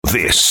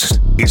This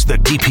is the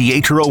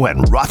DiPietro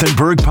and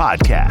Rothenberg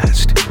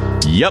podcast.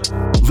 Yep.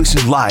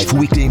 Listen live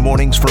weekday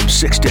mornings from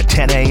 6 to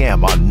 10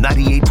 a.m. on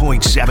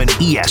 98.7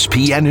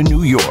 ESPN in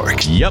New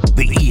York. Yep.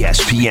 The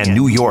ESPN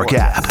New York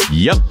app.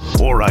 Yep.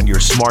 Or on your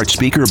smart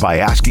speaker by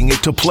asking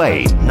it to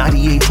play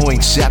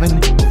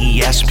 98.7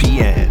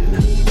 ESPN.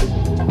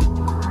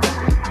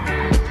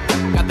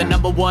 Got the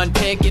number one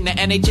pick in the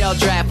NHL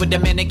draft, but the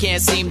men they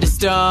can't seem to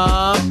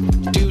stump.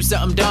 Do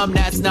something dumb,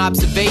 that's an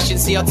observation.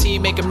 CLT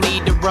make them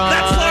need to run.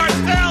 That's Lawrence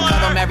Taylor!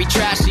 Call them every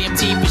trash,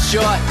 CMT for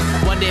short.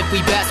 Wonder if we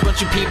best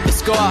once you peep the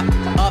score.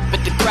 Up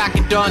at the crack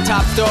of dawn,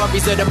 top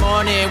stories of the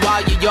morning.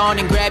 While you're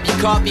yawning, grab your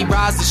coffee,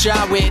 rise to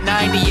shine with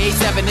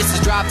 98.7. This is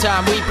Drop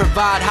Time. We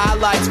provide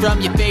highlights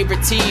from your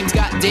favorite teams.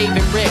 Got Dave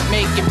and Rick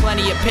making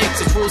plenty of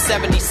picks. It's Rule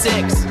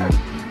 76.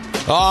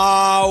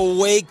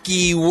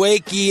 Wakey,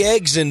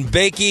 eggs and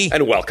bakey.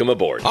 And welcome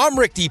aboard. I'm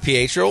Rick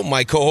DiPietro,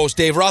 my co-host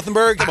Dave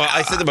Rothenberg.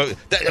 I said about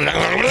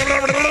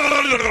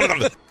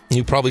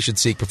You probably should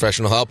seek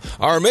professional help.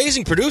 Our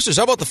amazing producers,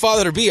 how about the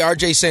father-to-be,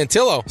 RJ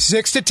Santillo?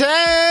 6 to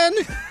 10.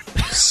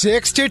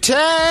 6 to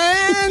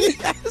 10.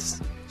 Yes.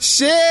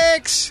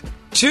 6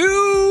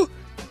 to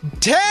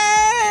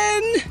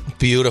 10.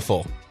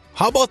 Beautiful.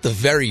 How about the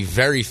very,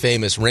 very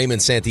famous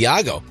Raymond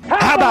Santiago?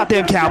 How about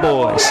them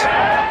Cowboys?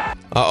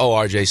 Uh-oh,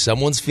 RJ,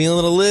 someone's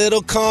feeling a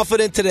little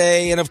confident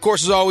today. And, of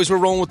course, as always, we're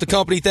rolling with the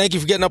company. Thank you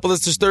for getting up with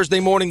us this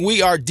Thursday morning.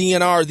 We are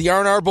DNR, the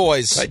R&R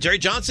boys. Right, Jerry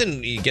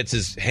Johnson, he gets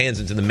his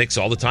hands into the mix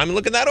all the time. And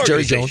look at that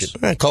Jerry organization. Jones.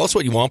 All right, call us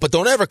what you want, but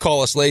don't ever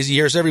call us lazy.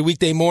 Here's every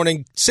weekday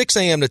morning, 6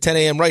 a.m. to 10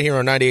 a.m. right here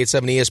on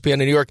 98.7 ESPN in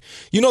New York.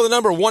 You know the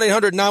number,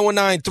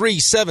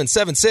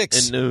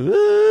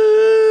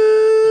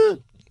 1-800-919-3776.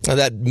 Now,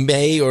 that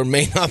may or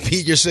may not be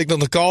your signal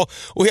to call.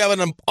 We have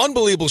an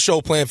unbelievable show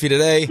planned for you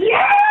today.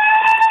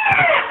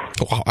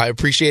 Wow, I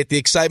appreciate the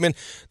excitement.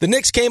 The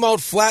Knicks came out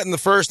flat in the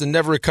first and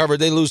never recovered.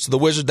 They lose to the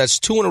Wizards. That's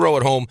 2 in a row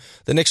at home.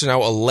 The Knicks are now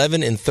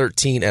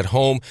 11-13 at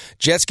home.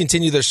 Jets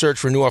continue their search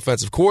for a new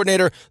offensive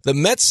coordinator. The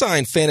Mets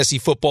signed fantasy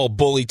football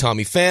bully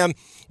Tommy Pham.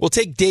 We'll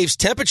take Dave's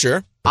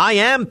temperature. I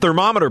am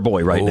thermometer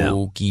boy right now.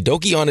 Okie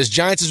dokie on his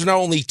Giants as we're now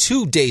only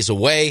 2 days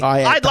away.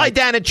 I'd lie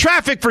down in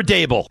traffic for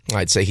Dable.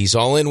 I'd say he's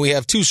all in. We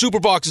have 2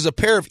 super boxes, a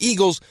pair of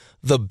Eagles,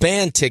 the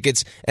band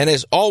tickets, and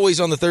as always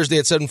on the Thursday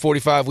at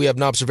 7:45, we have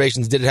an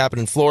observations. Did it happen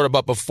in Florida?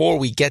 But before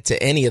we get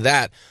to any of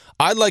that,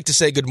 I'd like to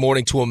say good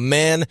morning to a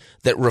man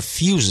that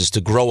refuses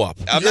to grow up.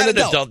 I'm not an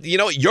adult. You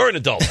know what? You're an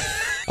adult.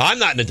 I'm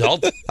not an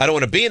adult. I don't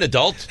want to be an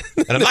adult,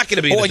 and I'm not going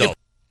to be an adult.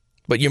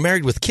 But you're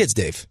married with kids,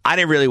 Dave. I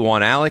didn't really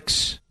want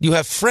Alex. You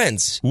have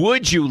friends.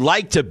 Would you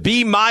like to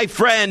be my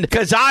friend?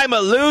 Because I'm a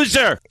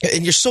loser.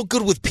 And you're so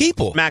good with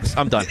people. Max,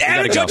 I'm done.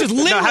 Aaron Judge is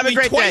literally have a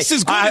great twice day.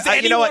 as good as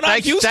anyone you know what?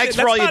 on Houston. Thanks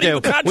for all you do.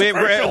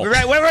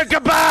 We're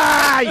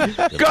Goodbye.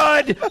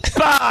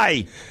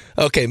 Goodbye.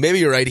 Okay, maybe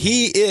you're right.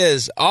 He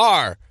is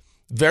our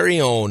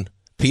very own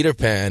Peter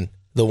Pan,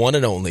 the one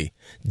and only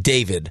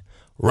David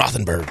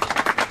Rothenberg.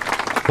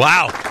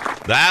 Wow.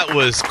 That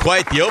was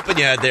quite the open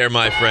you had there,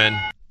 my friend.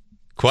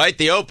 Quite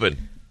the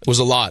open. It was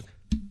a lot.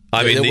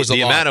 I mean, it was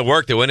the a lot. amount of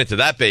work that went into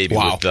that baby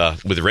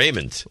with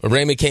Raymond.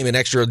 Raymond came in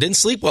extra. Didn't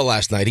sleep well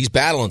last night. He's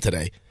battling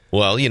today.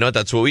 Well, you know,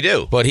 that's what we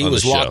do. But he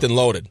was locked and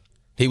loaded.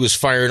 He was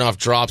firing off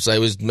drops.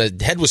 My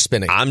head was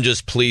spinning. I'm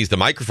just pleased the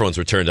microphones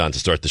were turned on to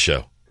start the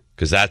show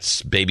because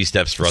that's baby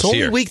steps for us only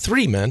here. week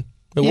 3, man.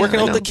 We're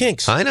working out the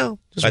kinks. I know.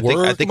 Just I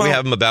think we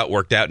have them about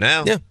worked out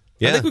now. Yeah.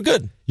 I think we're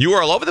good. You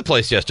were all over the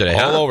place yesterday,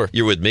 All over.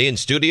 You were with me in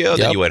studio,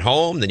 then you went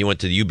home, then you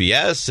went to the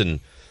UBS and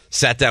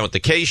sat down with the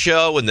K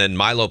show, and then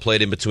Milo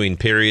played in between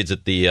periods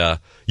at the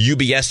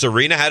UBS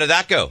Arena. How did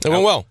that go? It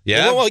went well.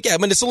 Yeah? It went well. Yeah, I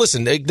mean,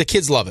 listen, the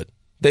kids love it.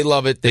 They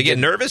love it. They get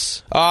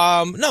nervous?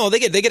 No, they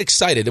get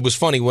excited. It was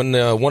funny when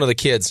one of the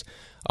kids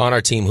on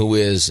our team, who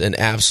is an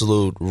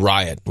absolute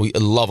riot, we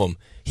love him,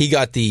 he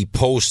got the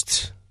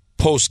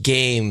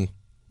post-game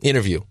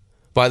interview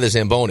by the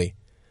Zamboni.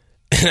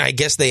 And I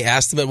guess they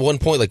asked him at one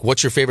point, like,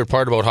 what's your favorite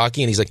part about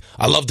hockey? And he's like,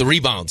 I love the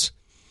rebounds.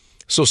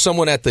 So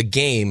someone at the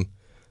game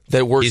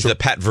that works He's the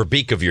Pat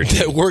Verbeek of your team.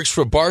 That works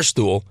for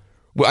Barstool,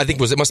 well, I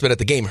think it must have been at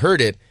the game, heard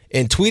it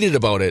and tweeted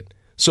about it.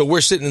 So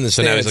we're sitting in the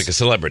stands. So now he's like a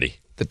celebrity.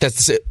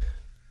 That's it.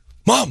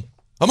 Mom,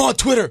 I'm on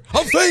Twitter.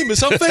 I'm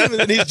famous. And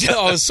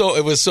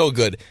it was so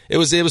good. It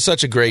was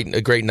such a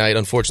great night.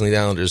 Unfortunately, the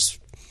Islanders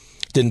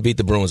didn't beat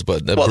the Bruins,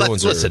 but the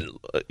Bruins listen,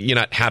 you're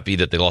not happy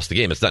that they lost the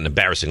game. It's not an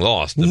embarrassing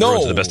loss. The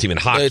Bruins are the best team in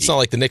hockey. It's not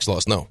like the Knicks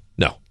lost. No.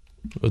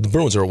 The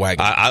Bruins are a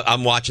wagon.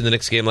 I'm watching the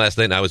Knicks game last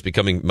night, and I was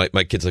becoming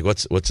my kid's like,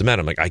 "What's the matter?"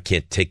 I'm like, "I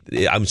can't take.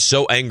 I'm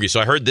so angry." So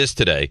I heard this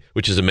today,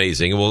 which is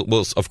amazing. And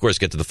we'll of course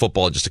get to the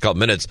football in just a couple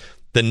minutes.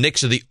 The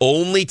Knicks are the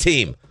only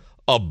team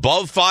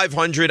above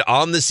 500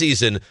 on the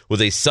season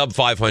with a sub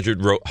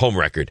 500 home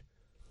record.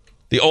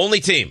 The only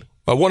team.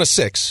 1 of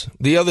 6.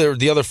 The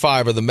other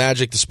 5 are the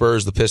Magic, the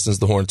Spurs, the Pistons,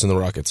 the Hornets, and the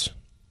Rockets.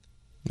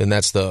 And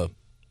that's the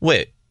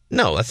wait.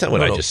 No, that's not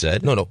what I just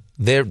said. No.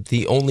 They're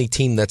the only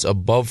team that's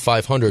above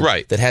 500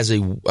 Right. that has a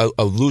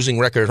losing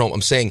record at home.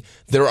 I'm saying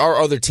there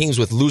are other teams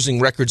with losing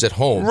records at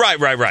home.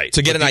 Right.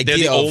 To get an idea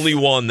they're the of- only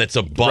one that's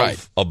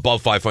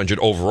above 500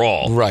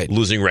 overall. Right.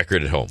 Losing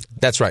record at home.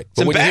 That's right.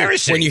 It's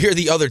embarrassing. When you hear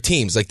the other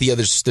teams, like the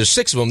others, there's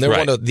 6 of them. They're Right.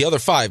 one of the other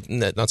 5.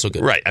 Not so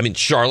good. Right. I mean,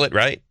 Charlotte,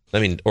 right? I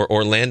mean, or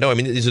Orlando. I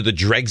mean, these are the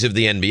dregs of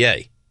the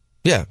NBA.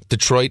 Yeah.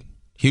 Detroit,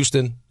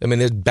 Houston. I mean,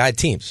 they're bad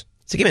teams.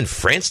 It's a game in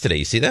France today.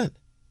 You see that?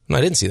 No,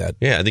 I didn't see that.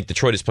 Yeah, I think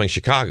Detroit is playing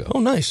Chicago. Oh,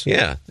 nice.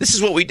 Yeah, this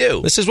is what we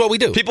do. This is what we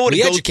do.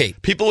 We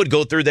educate. People would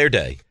go through their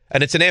day,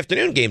 and it's an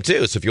afternoon game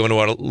too. So if you want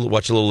to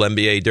watch a little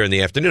NBA during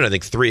the afternoon, I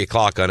think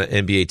 3:00 on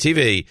NBA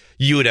TV,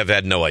 you would have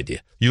had no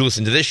idea. You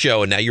listen to this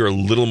show, and now you're a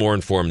little more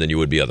informed than you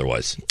would be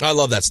otherwise. I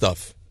love that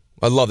stuff.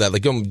 I love that.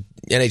 Like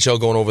NHL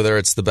going over there,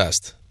 it's the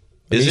best.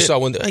 Is it? Saw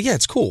when, yeah,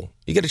 it's cool.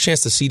 You get a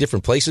chance to see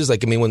different places.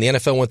 Like, I mean, when the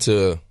NFL went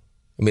to,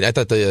 I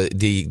thought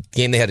the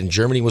game they had in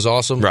Germany was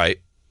awesome. Right.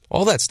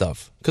 All that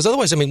stuff. Because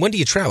otherwise, when do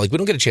you travel? Like, we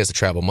don't get a chance to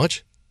travel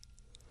much.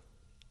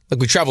 Like,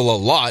 we travel a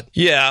lot.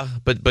 Yeah,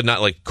 but not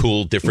like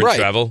cool, different Right.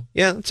 travel.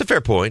 Yeah, that's a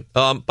fair point.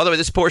 By the way,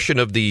 this portion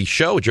of the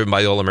show, driven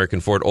by the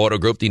All-American Ford Auto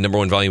Group, the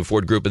 #1 volume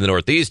Ford group in the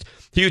Northeast.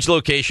 Huge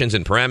locations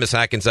in Paramus,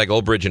 Hackensack,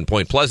 Old Bridge, and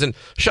Point Pleasant.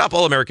 Shop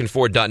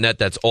allamericanford.net.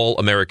 That's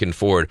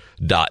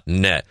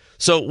allamericanford.net.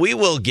 So we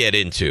will get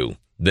into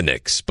the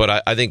Knicks,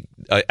 but I think,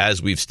 as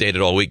we've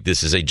stated all week,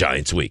 this is a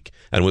Giants week,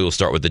 and we will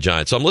start with the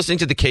Giants. So I'm listening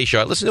to the K Show.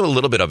 I listened to a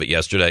little bit of it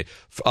yesterday,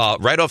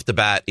 right off the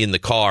bat in the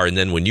car, and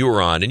then when you were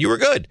on, and you were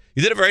good.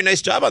 You did a very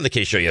nice job on the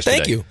K Show yesterday.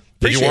 Thank you. Did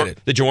Appreciate it.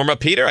 Did you warm up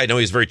Peter? I know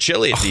he's very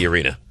chilly at the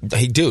arena.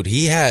 Hey, dude,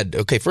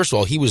 first of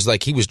all, he was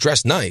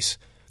dressed nice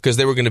because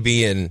they were going to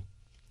be in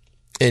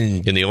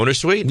the owner's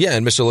suite? Yeah,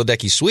 in Mr.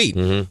 Ledecky's suite.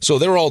 Mm-hmm. So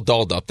they were all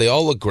dolled up. They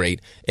all look great.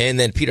 And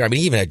then Peter,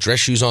 he even had dress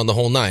shoes on the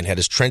whole nine, had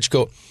his trench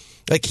coat.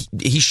 Like,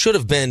 he should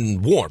have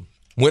been warm.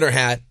 Winter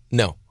hat,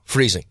 no.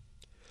 Freezing.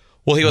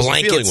 Well, he wasn't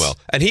Blankets. feeling well.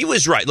 And he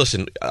was right.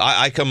 Listen,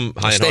 I come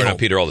high and hard on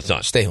Peter all the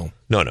time. Stay home.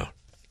 No.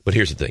 But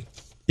here's the thing.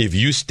 If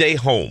you stay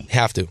home,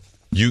 have to.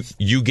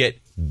 You get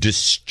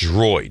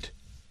destroyed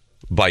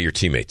by your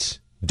teammates.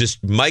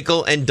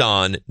 Michael and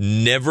Don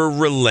never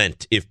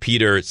relent if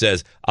Peter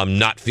says, I'm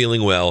not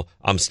feeling well,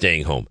 I'm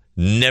staying home.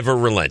 Never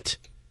relent.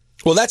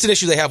 Well, that's an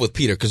issue they have with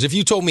Peter, because if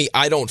you told me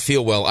I don't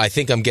feel well, I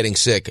think I'm getting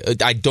sick,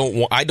 I don't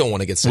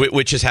want to get sick.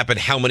 Which has happened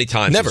how many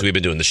times since we've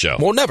been doing the show?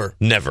 Well, never.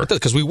 Never.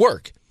 Because we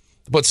work.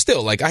 But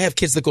still, like, I have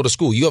kids that go to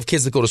school. You have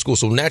kids that go to school.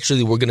 So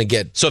naturally, we're going to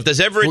get So if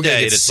there's ever a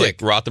day that's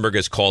sick. like Rothenberg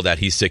has called out,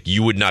 he's sick,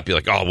 you would not be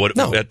like, oh, what?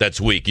 No.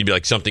 That's weak. You'd be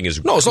like, something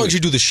is No, as long as you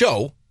do the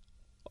show.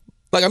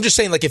 Like, I'm just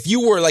saying, like, if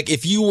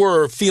you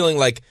were feeling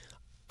like,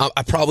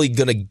 I'm probably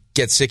going to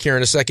get sick here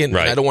in a second,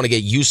 right. and I don't want to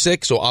get you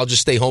sick, so I'll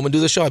just stay home and do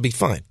the show, I'd be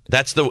fine.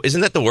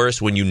 Isn't that the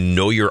worst, when you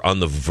know you're on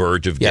the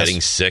verge of Yes. getting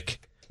sick,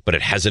 but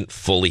it hasn't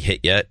fully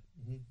hit yet?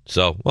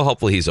 So, well,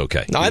 hopefully he's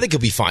okay. No, I think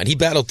he'll be fine. He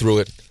battled through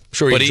it. I'm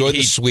sure he enjoyed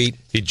the suite.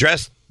 He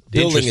dressed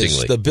The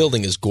interestingly.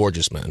 building is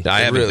gorgeous, man.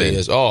 I it haven't really been.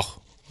 is. Oh,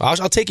 I'll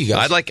take you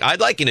guys.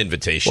 I'd like an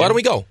invitation. Why don't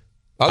we go?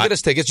 I'll get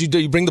us tickets.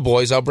 You bring the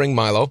boys. I'll bring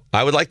Milo.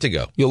 I would like to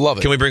go. You'll love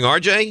it. Can we bring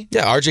RJ?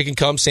 Yeah, RJ can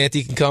come.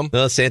 Santi can come.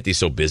 No, Santi's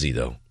so busy,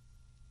 though.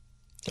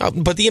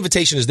 But the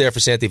invitation is there for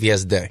Santi if he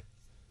has a day.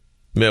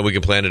 Man, we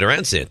can plan it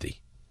around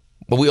Santi.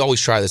 But we always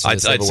try this. I'd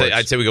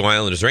say we go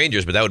Islanders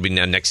Rangers, but that would be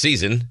next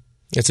season.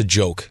 It's a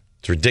joke.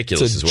 It's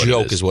ridiculous. It's a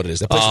joke, is what it is.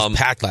 That place was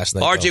packed last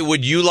night. RJ, though.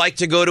 would you like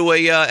to go to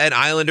an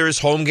Islanders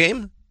home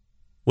game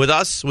with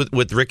us,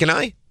 with Rick and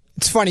I?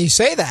 It's funny you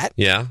say that.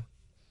 Yeah.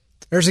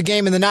 There's a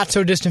game in the not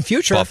so distant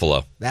future.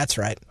 Buffalo. That's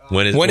right.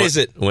 When is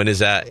it? When is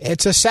that?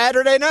 It's a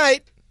Saturday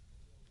night.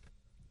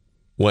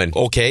 When?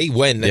 Okay,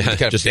 when? Yeah,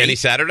 just any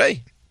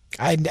Saturday?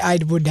 I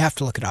would have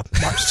to look it up.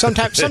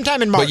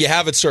 Sometime in March. But you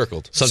have it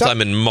circled.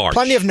 Sometime in March.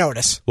 Plenty of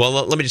notice. Well,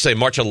 let me just say,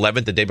 March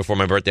 11th, the day before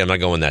my birthday, I'm not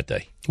going that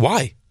day.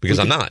 Why? Because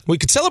I'm not. We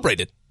could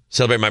celebrate it.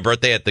 Celebrate my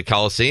birthday at the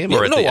Coliseum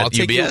or at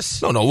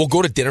UBS? No, we'll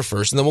go to dinner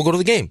first, and then we'll go to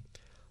the game.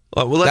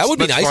 That would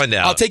be nice. Find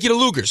out. I'll take you to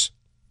Luger's.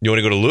 You want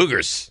to go to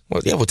Luger's?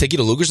 Well, yeah, we'll take you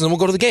to Luger's, and then we'll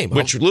go to the game.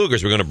 Which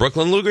Luger's? We're going to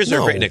Brooklyn Luger's or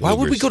No, Great Neck why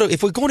Luger's? would we go to,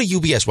 if we're going to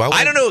UBS, why would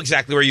I don't know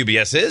exactly where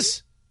UBS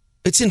is.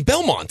 It's in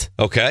Belmont.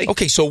 Okay.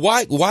 Okay, so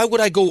why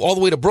would I go all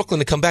the way to Brooklyn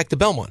to come back to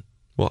Belmont?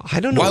 Well, I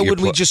don't know. Why would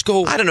we just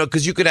go? I don't know,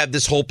 because you could have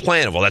this whole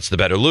plan of, well, that's the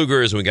better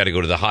Luger's, and we got to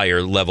go to the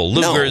higher level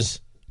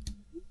Luger's.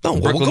 No,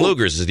 Brooklyn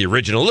Luger's is the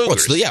original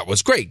Luger's. Well,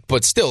 it's great,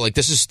 but still, like,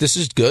 this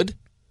is good.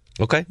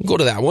 Okay. We'll go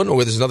to that one,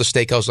 or there's another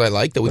steakhouse I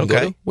like that we can go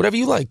to. Whatever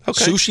you like.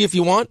 Okay. Sushi if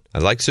you want. I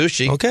like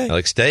sushi. Okay. I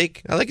like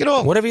steak. I like it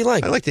all. Whatever you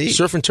like. I like to eat.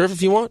 Surf and turf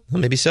if you want. Well,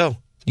 maybe so.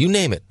 You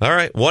name it. All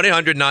right.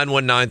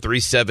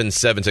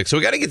 1-800-919-3776. So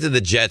we got to get to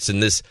the Jets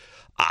in this.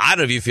 I don't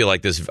know if you feel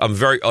like this. I'm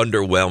very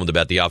underwhelmed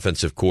about the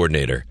offensive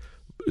coordinator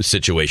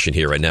situation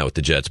here right now with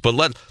the Jets. But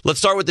let's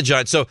start with the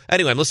Giants. So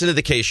anyway, I'm listening to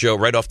the K Show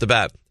right off the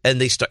bat,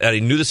 and I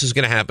knew this was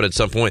going to happen at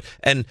some point.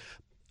 And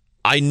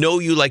I know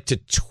you like to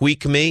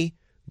tweak me,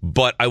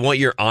 but I want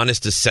your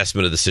honest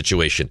assessment of the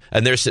situation.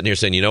 And they're sitting here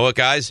saying, you know what,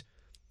 guys?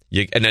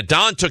 And now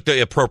Don took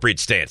the appropriate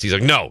stance. He's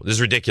like, no, this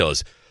is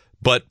ridiculous.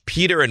 But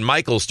Peter and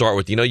Michael start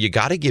with, you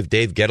got to give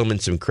Dave Gettleman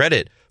some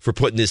credit for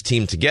putting this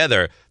team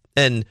together.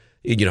 And,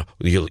 you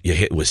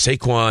hit with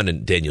Saquon,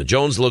 and Daniel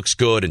Jones looks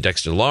good, and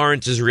Dexter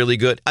Lawrence is really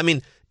good. I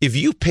mean, if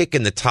you pick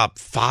in the top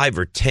 5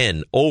 or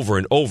 10 over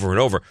and over and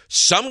over,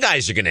 some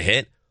guys are going to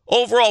hit.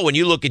 Overall, when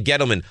you look at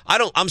Gettleman,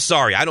 I'm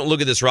sorry, I don't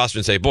look at this roster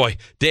and say, boy,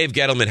 Dave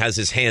Gettleman has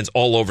his hands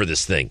all over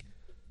this thing.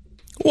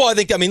 Well,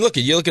 look,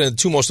 you're looking at the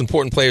 2 most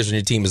important players on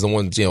your team is the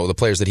ones, the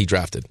players that he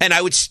drafted. And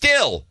I would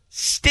still,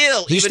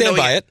 you even stand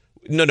by it.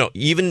 No,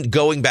 even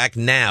going back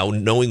now,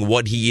 knowing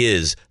what he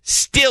is,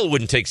 still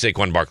wouldn't take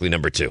Saquon Barkley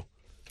number 2.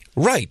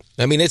 Right.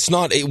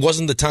 It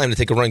wasn't the time to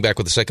take a running back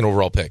with the 2nd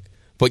overall pick.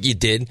 But you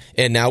did,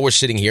 and now we're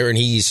sitting here, and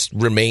he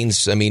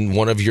remains,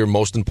 one of your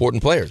most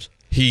important players.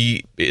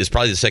 He is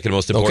probably the 2nd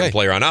most important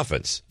player on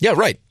offense. Yeah,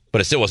 right. But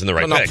it still wasn't the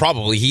right pick. No,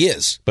 probably he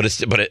is. But it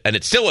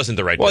still wasn't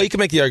the right pick. Well, you can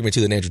make the argument,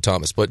 too, than Andrew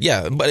Thomas. But,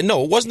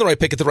 no, it wasn't the right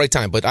pick at the right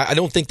time. But I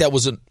don't think that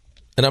was and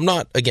I'm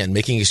not, again,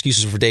 making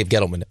excuses for Dave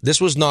Gettleman. This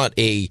was not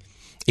a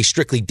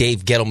strictly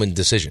Dave Gettleman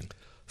decision.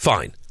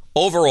 Fine.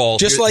 Overall,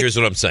 here's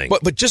what I'm saying.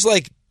 But just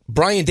like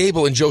Brian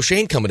Daboll and Joe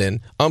Schoen coming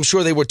in, I'm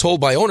sure they were told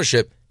by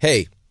ownership,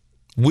 hey,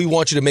 we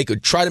want you to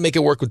try to make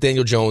it work with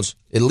Daniel Jones,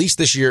 at least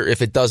this year.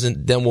 If it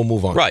doesn't, then we'll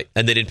move on. Right.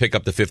 And they didn't pick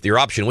up the 5th-year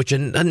option, which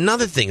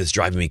another thing is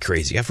driving me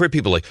crazy. I've heard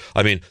people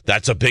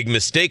that's a big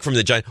mistake from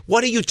the Giants.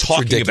 What are you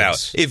talking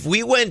about? If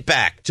we went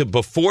back to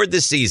before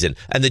the season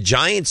and the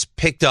Giants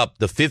picked up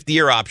the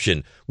 5th-year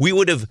option, we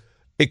would have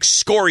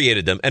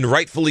excoriated them, and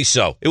rightfully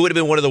so. It would have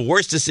been one of the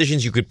worst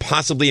decisions you could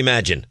possibly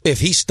imagine. If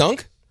he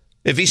stunk?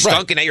 If he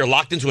stunk and now you're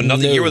locked into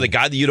another year with a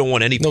guy that you don't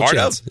want any part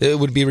chance. of? It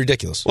would be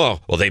ridiculous. Well,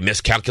 they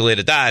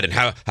miscalculated that, and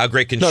how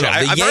great can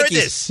I've heard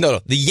this. No,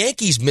 the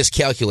Yankees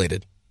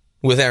miscalculated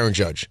with Aaron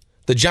Judge.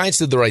 The Giants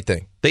did the right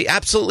thing. They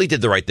absolutely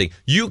did the right thing.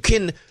 You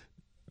can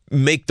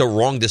make the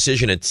wrong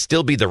decision and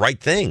still be the right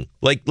thing.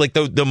 Like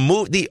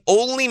the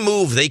only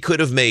move they could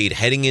have made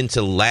heading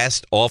into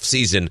last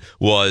offseason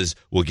was,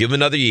 we'll give him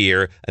another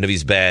year, and if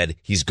he's bad,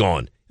 he's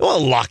gone. Well,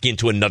 lock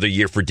into another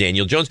year for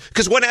Daniel Jones.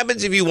 Because what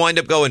happens if you wind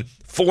up going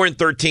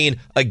 4-13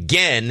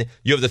 again?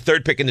 You have the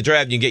 3rd pick in the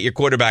draft, you get your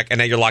quarterback, and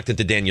now you're locked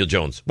into Daniel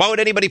Jones. Why would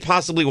anybody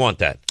possibly want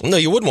that? No,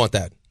 you wouldn't want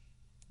that.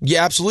 You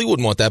absolutely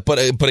wouldn't want that. But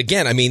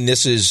again,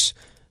 this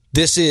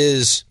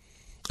is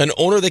an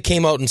owner that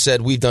came out and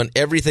said, we've done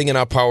everything in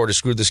our power to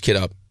screw this kid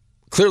up.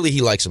 Clearly,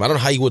 he likes him. I don't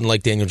know how you wouldn't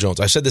like Daniel Jones.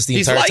 I've said this the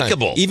entire time. He's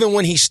likable. Even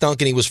when he stunk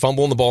and he was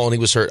fumbling the ball and he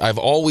was hurt, I've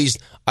always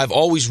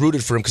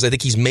rooted for him because I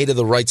think he's made of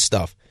the right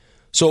stuff.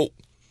 So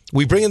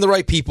we bring in the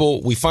right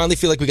people. We finally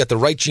feel like we got the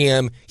right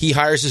GM. He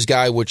hires his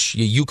guy, which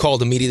you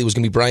called immediately was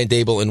going to be Brian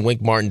Daboll and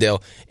Wink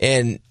Martindale.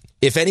 And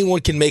if anyone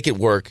can make it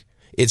work,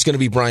 it's going to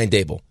be Brian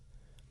Daboll.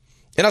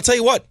 And I'll tell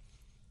you what,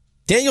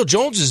 Daniel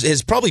Jones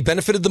has probably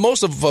benefited the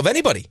most of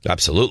anybody.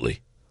 Absolutely.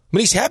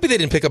 He's happy they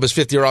didn't pick up his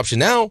 5th-year option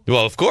now.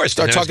 Well, of course.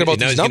 Start talking about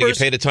these numbers. He's going to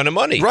get paid a ton of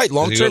money. Right,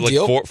 long-term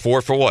deal.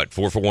 4 for what?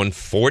 4 for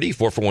 140?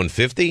 4 for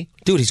 150?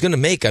 Dude, he's going to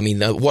make, on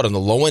the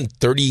low end,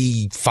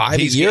 35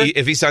 a year?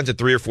 If he signs a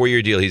 3 or 4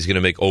 year deal, he's going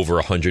to make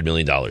over $100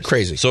 million.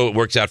 Crazy. So it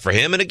works out for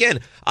him. And again,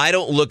 I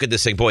don't look at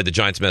this saying, boy, the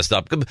Giants messed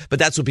up. But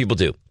that's what people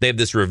do. They have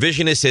this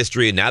revisionist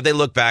history, and now they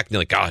look back and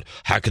they're like, God,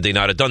 how could they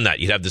not have done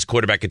that? You'd have this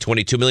quarterback at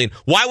 $22 million.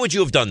 Why would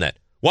you have done that?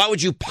 Why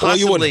would you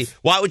possibly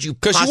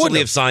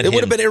have signed him? It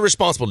would have been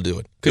irresponsible to do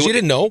it. Because you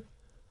didn't know.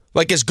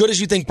 Like, as good as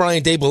you think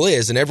Brian Daboll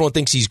is, and everyone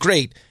thinks he's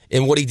great,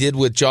 and what he did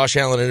with Josh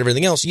Allen and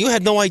everything else, you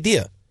had no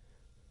idea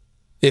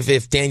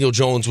if Daniel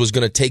Jones was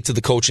going to take to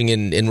the coaching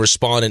and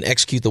respond and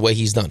execute the way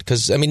he's done.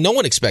 Because, no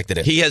one expected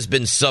it. He has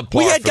been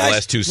subpar for the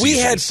last 2 seasons. We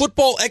had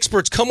football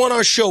experts come on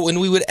our show, and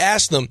we would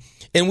ask them,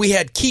 and we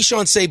had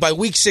Keyshawn say by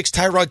week 6,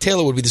 Tyrod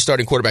Taylor would be the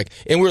starting quarterback.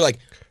 And we were like,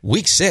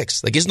 week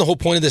 6? Like, isn't the whole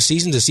point of this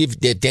season to see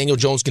if Daniel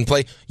Jones can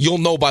play? You'll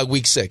know by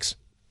week 6.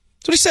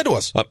 That's what he said to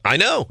us. I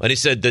know. And he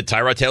said that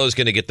Tyrod Taylor's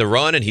going to get the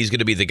run and he's going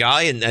to be the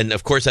guy. And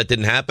of course, that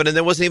didn't happen. And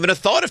there wasn't even a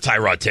thought of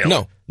Tyrod Taylor.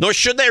 No. Nor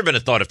should there have been a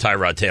thought of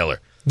Tyrod Taylor.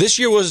 This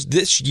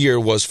year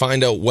was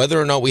find out whether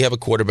or not we have a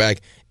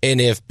quarterback and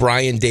if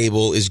Brian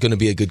Daboll is going to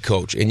be a good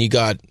coach. And you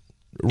got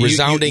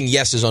resounding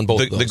yeses on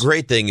both of those. The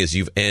great thing is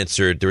you've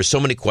answered. There were so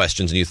many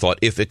questions, and you thought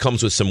if it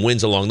comes with some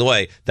wins along the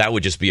way, that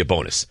would just be a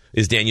bonus.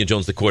 Is Daniel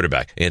Jones the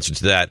quarterback? Answer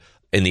to that.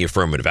 In the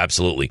affirmative,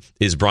 absolutely.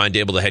 Is Brian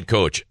Daboll the head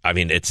coach?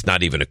 It's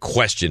not even a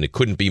question. It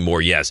couldn't be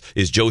more yes.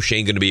 Is Joe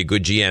Schoen going to be a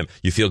good GM?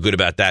 You feel good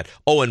about that.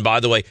 Oh, and by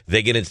the way,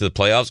 they get into the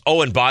playoffs.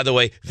 Oh, and by the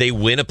way, they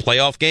win a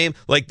playoff game.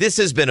 Like, this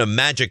has been a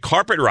magic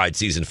carpet ride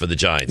season for the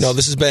Giants. No,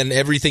 this has been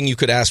everything you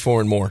could ask for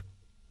and more.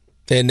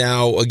 And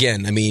now,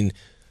 again,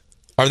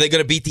 are they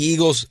going to beat the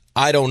Eagles?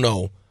 I don't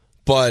know.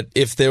 But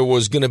if there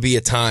was going to be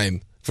a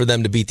time for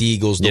them to beat the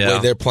Eagles, the way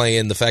they're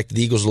playing, the fact that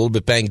the Eagles are a little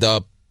bit banged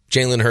up,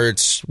 Jalen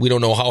Hurts, we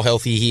don't know how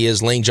healthy he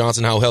is. Lane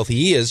Johnson, how healthy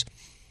he is.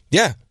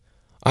 Yeah,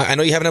 I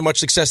know you haven't had much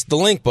success at the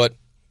Link, but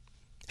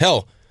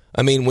hell,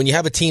 when you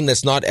have a team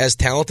that's not as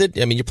talented,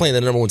 you're playing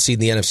the number 1 seed in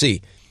the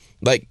NFC.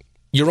 Like,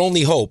 your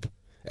only hope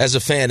as a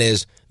fan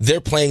is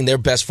they're playing their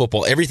best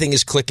football. Everything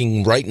is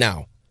clicking right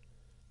now.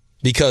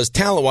 because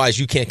talent-wise,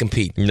 you can't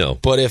compete. No.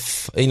 But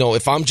if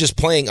I'm just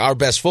playing our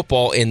best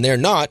football and they're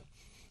not,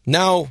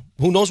 now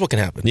who knows what can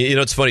happen? You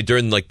know, it's funny.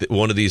 During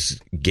one of these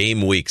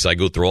game weeks, I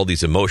go through all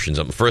these emotions.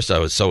 First, I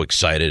was so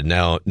excited.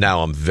 Now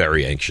I'm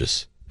very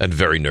anxious and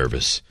very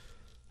nervous.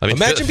 I mean,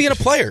 imagine being a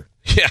player.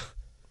 Yeah.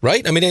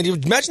 Right? I mean,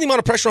 imagine the amount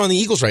of pressure on the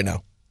Eagles right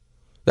now.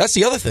 That's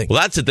the other thing.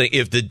 Well, that's the thing.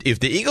 If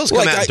the Eagles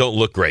come out and don't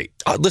look great.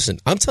 Listen,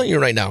 I'm telling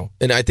you right now,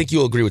 and I think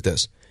you'll agree with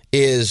this,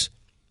 is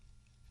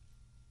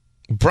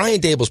Brian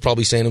Dable's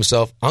probably saying to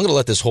himself, I'm going to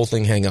let this whole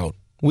thing hang out.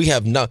 We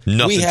have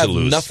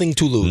nothing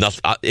to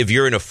lose. If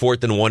you're in a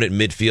 4th and 1 at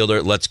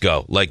midfielder, let's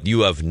go. Like,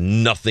 you have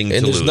nothing to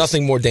lose. And there's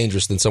nothing more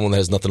dangerous than someone that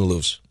has nothing to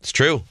lose. It's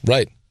true.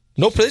 Right.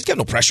 They've got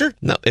no pressure.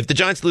 No. If the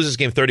Giants lose this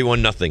game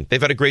 31-0,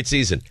 they've had a great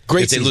season.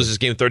 If they lose this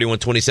game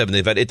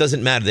 31-27, it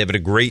doesn't matter. They've had a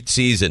great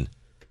season.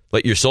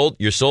 But you're sold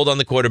on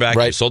the quarterback,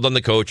 right. You're sold on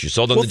the coach, you're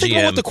sold on the GM. Think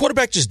about what the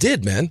quarterback just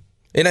did, man.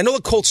 And I know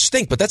the Colts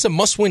stink, but that's a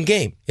must-win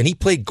game, and he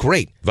played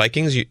great.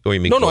 Vikings? Or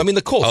you mean No, Colts? I mean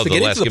the Colts. Oh,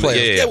 Forget into the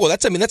playoffs. Yeah. Well,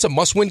 that's a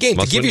must-win game.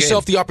 To give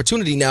yourself the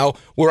opportunity now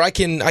where I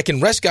can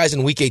rest guys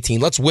in Week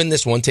 18. Let's win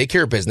this one, take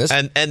care of business.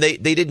 And they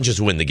didn't just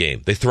win the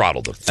game; they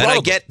throttled them. And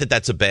I get that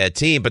that's a bad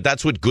team, but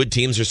that's what good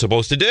teams are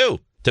supposed to do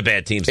to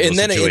bad teams. In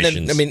those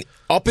situations. I mean,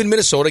 up in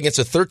Minnesota against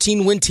a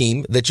 13-win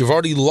team that you've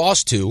already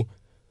lost to,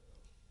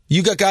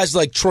 you got guys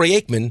like Troy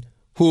Aikman,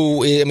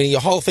 who, I mean, a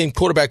Hall of Fame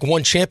quarterback,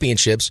 won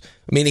championships.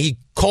 I mean, he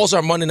calls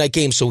our Monday night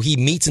game, so he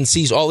meets and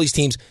sees all these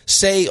teams.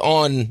 Say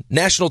on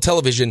national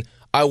television,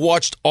 I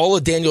watched all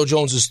of Daniel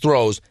Jones's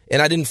throws,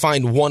 and I didn't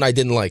find one I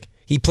didn't like.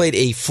 He played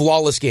a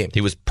flawless game.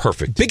 He was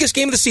perfect. Biggest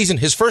game of the season,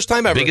 his first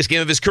time ever. Biggest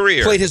game of his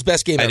career. Played his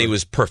best game ever. And he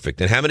was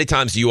perfect. And how many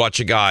times do you watch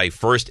a guy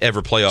first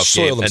ever playoff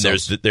game and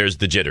there's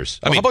the jitters?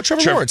 How about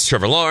Trevor Lawrence?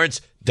 Trevor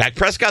Lawrence, Dak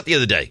Prescott the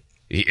other day.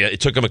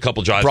 It took him a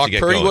couple drives Brock to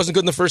get Purdy going. Wasn't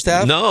good in the first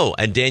half? No,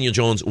 and Daniel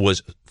Jones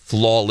was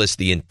flawless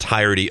the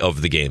entirety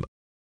of the game.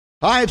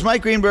 Hi, it's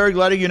Mike Greenberg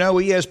letting you know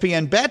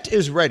ESPN Bet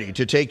is ready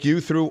to take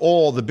you through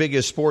all the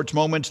biggest sports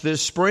moments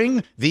this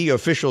spring. The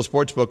official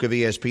sportsbook of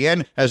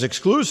ESPN has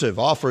exclusive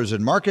offers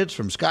and markets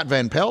from Scott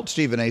Van Pelt,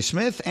 Stephen A.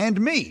 Smith,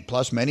 and me,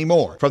 plus many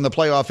more. From the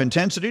playoff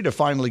intensity to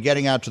finally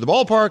getting out to the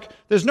ballpark,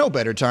 there's no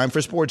better time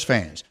for sports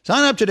fans.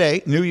 Sign up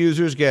today. New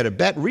users get a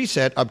bet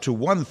reset up to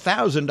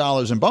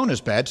 $1,000 in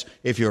bonus bets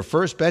if your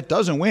first bet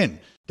doesn't win.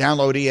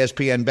 Download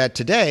ESPN Bet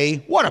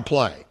today. What a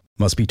play.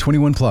 Must be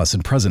 21 plus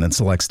and present in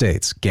select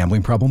states.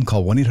 Gambling problem?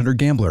 Call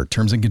 1-800-GAMBLER.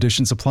 Terms and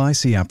conditions apply.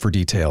 See app for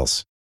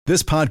details.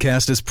 This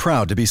podcast is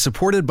proud to be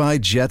supported by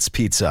Jets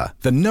Pizza,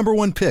 the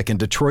 #1 pick in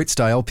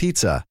Detroit-style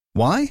pizza.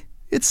 Why?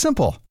 It's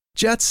simple.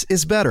 Jets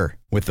is better.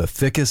 With the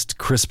thickest,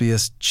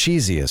 crispiest,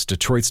 cheesiest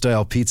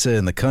Detroit-style pizza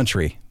in the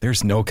country,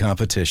 there's no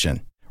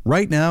competition.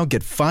 Right now,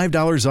 get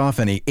 $5 off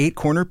any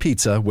 8-corner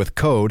pizza with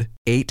code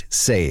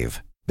 8SAVE.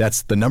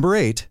 That's the number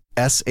 8,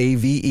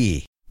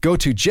 SAVE. Go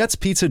to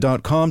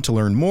jetspizza.com to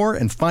learn more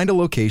and find a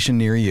location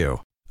near you.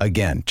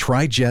 Again,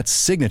 try Jet's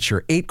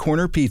signature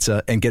 8-corner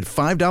pizza and get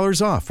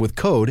 $5 off with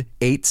code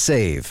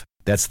 8SAVE.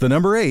 That's the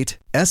number 8,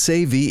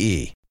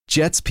 SAVE.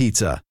 Jet's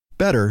Pizza.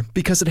 Better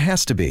because it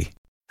has to be.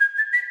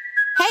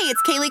 Hey,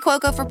 it's Kaylee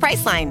Cuoco for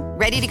Priceline.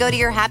 Ready to go to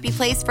your happy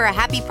place for a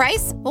happy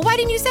price? Well, why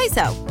didn't you say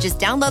so? Just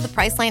download the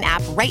Priceline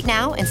app right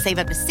now and save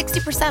up to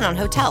 60% on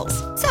hotels.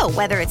 So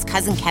whether it's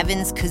Cousin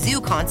Kevin's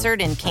Kazoo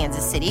Concert in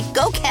Kansas City,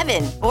 go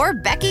Kevin, or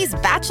Becky's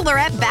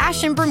Bachelorette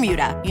Bash in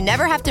Bermuda, you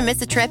never have to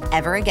miss a trip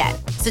ever again.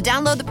 So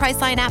download the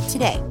Priceline app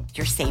today.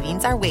 Your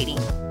savings are waiting.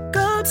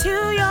 Go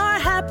to your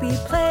happy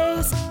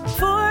place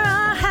for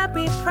a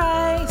happy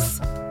price.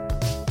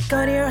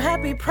 Go to your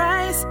happy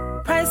price,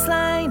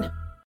 Priceline.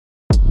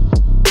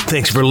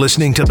 Thanks for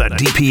listening to the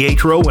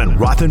DiPietro and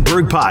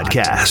Rothenberg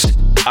podcast.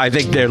 I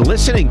think they're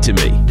listening to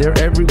me. They're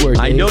everywhere,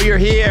 Dave. I know you're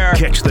here.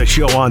 Catch the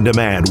show on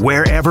demand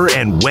wherever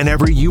and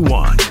whenever you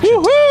want.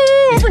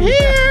 Woohoo! Over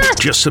here!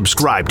 Just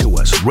subscribe to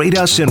us, rate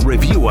us, and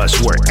review us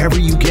wherever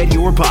you get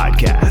your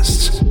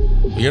podcasts.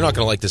 You're not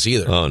going to like this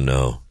either. Oh,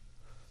 no.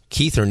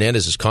 Keith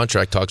Hernandez's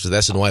contract talks with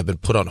SNY have been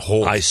put on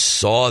hold. I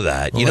saw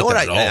that. You know what?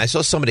 I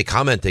saw somebody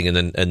commenting,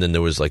 and then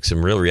there was like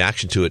some real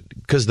reaction to it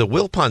because the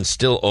Wilpons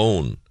still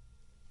own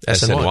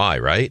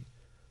SNY, right?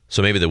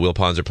 So maybe the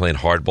Wilpons are playing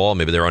hardball.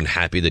 Maybe they're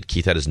unhappy that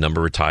Keith had his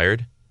number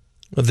retired.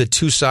 The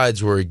two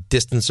sides were a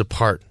distance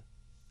apart.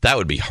 That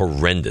would be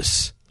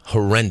horrendous.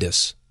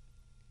 Horrendous.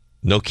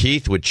 No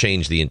Keith would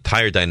change the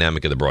entire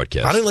dynamic of the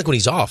broadcast. I don't like when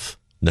he's off.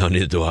 No,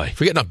 neither do I.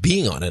 Forget not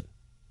being on it.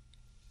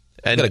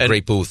 And got a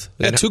great booth.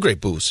 And two great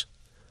booths.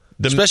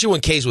 Especially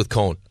when K's with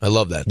Cohn. I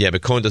love that. Yeah,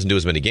 but Cohn doesn't do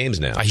as many games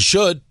now. He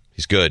should.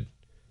 He's good.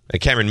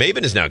 And Cameron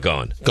Maben is now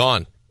gone.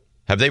 Gone.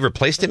 Have they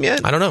replaced him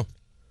yet? I don't know.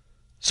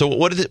 So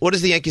what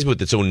is the Yankees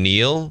booth? It's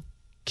O'Neill,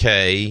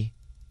 K,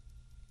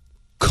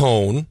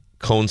 Cohn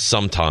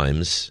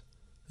sometimes.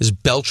 Is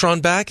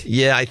Beltran back?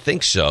 Yeah, I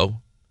think so.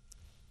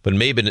 But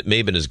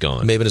Maben is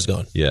gone. Maben is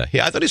gone. Yeah,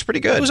 I thought he was pretty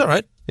good. He was all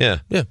right. Yeah.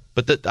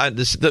 But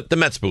the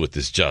Mets booth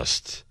is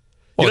just.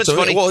 Well, it's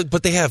funny. Well,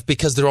 but they have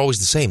because they're always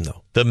the same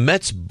though. The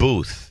Mets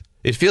booth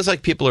It feels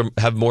like people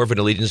have more of an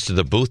allegiance to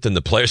the booth than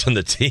the players on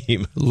the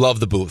team. Love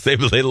the booth. They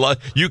love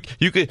you.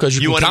 You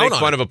want to make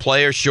fun of a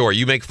player? Sure.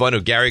 You make fun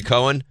of Gary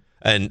Cohen,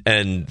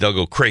 and they'll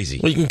go crazy.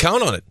 Well, you can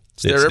count on it.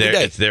 It's there every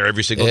day. It's there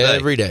every single day.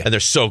 Every day. And they're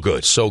so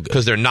good. So good.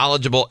 Because they're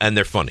knowledgeable and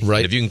they're funny. Right.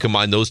 And if you can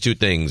combine those two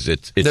things,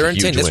 it's they're a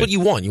huge entertained. That's win. what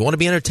you want. You want to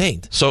be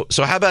entertained. So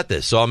how about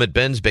this? So I'm at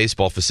Ben's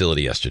baseball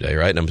facility yesterday,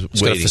 right? And I'm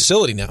He's got a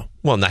facility now.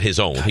 Well, not his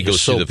own. God, he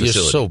goes to the facility.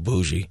 You're so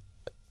bougie.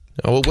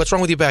 Oh, what's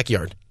wrong with your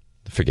backyard?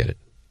 Forget it.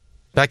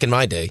 Back in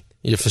my day,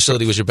 your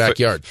facility was your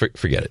backyard.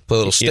 Forget it. Play a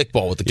little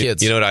stickball with the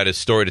kids. You know what? I had a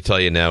story to tell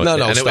you now. No,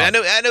 and stop.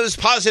 it was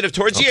positive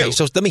towards you. Okay,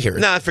 so let me hear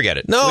it. No, forget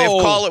it.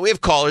 No. We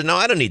have callers. No,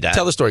 I don't need that.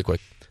 Tell the story quick.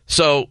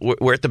 So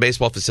we're at the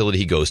baseball facility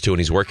he goes to, and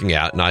he's working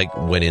out, and I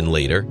went in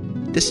later.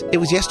 It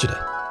was yesterday.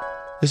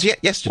 It was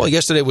yesterday. Well,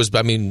 yesterday was,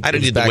 I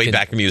don't need the way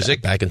back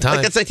music. Back in time.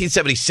 Like, that's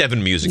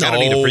 1977 music. No. I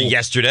don't need it for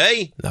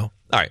yesterday. No.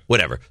 All right,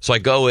 whatever. So I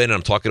go in, and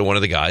I'm talking to one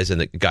of the guys,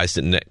 and the guy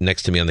sitting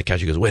next to me on the couch,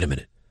 he goes, wait a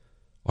minute.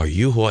 Are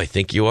you who I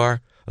think you are? I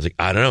was like,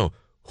 I don't know.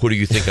 Who do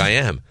you think I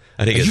am?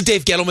 And he goes, you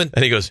Dave Gettleman?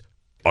 And he goes,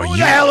 Who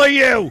the hell are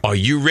you? Are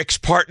you Rick's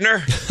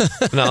partner?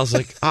 And I was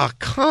like, oh,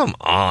 come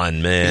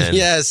on, man.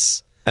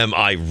 Yes. Am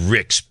I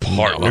Rick's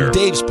partner? No, I'm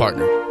Dave's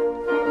partner.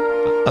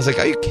 I was like,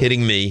 are you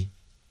kidding me?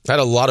 I had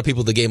a lot of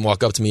people at the game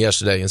walk up to me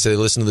yesterday and say they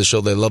listen to the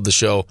show, they love the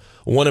show.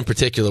 One in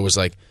particular was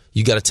like,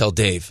 you got to tell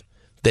Dave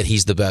that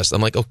he's the best.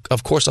 I'm like, oh,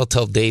 of course I'll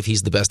tell Dave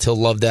he's the best. He'll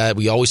love that.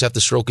 We always have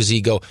to stroke his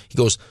ego. He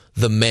goes,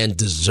 the man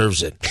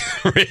deserves it.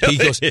 Really? He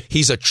goes,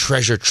 he's a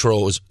treasure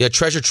trove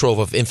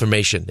of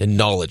information and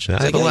knowledge. You're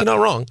not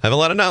wrong. I have a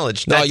lot of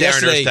knowledge. No, That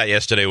Darren Erstad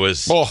yesterday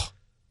was... Oh,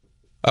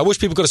 I wish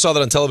people could have saw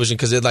that on television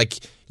because it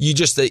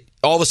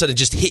all of a sudden it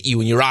just hit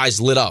you and your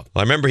eyes lit up.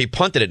 Well, I remember he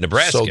punted at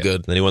Nebraska. So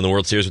good. Then he won the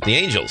World Series with the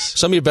Angels.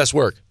 Some of your best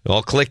work.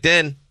 All clicked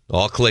in.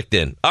 All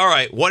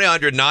right,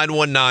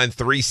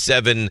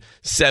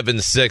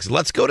 1-800-919-3776.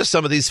 Let's go to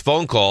some of these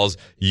phone calls.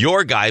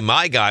 Your guy,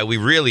 my guy, we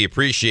really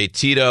appreciate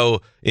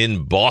Tito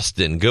in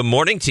Boston. Good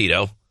morning,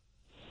 Tito.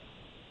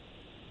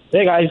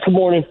 Hey, guys. Good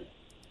morning.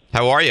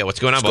 How are you? What's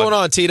going on, What's going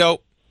on, Tito?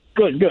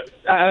 Good.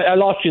 I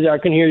lost you there. I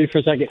couldn't hear you for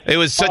a second. It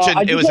was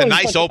a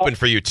nice open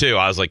for you, too.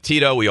 I was like,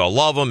 Tito, we all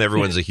love him.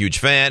 Everyone's a huge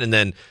fan. And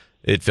then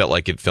it felt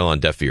like it fell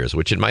on deaf ears,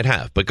 which it might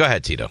have. But go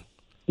ahead, Tito.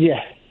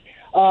 Yeah.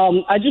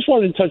 I just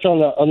wanted to touch on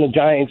the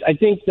Giants. I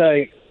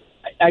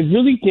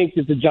really think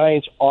that the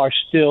Giants are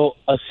still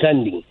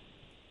ascending.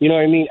 You know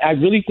what I mean? I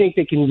really think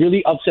they can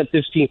really upset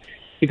this team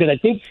because I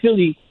think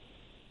Philly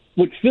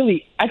has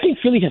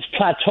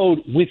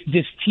plateaued with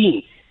this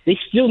team. They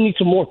still need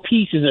some more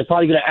pieces. They're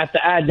probably going to have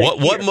to add that.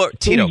 What more,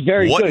 Tito?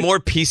 What more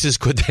pieces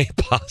could they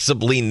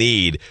possibly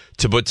need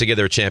to put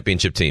together a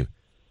championship team?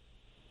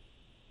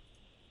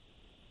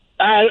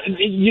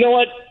 You know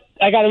what?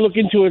 I got to look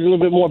into it a little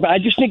bit more, but I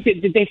just think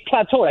that they've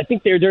plateaued. I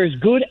think they're as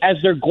good as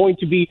they're going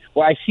to be.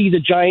 Where I see the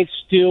Giants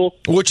still,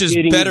 which is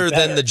better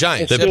than the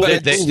Giants. They're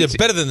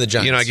better than the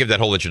Giants. You know, I give that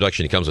whole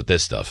introduction. He comes with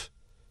this stuff.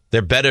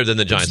 They're better than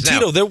the Giants.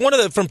 Tito, now, they're one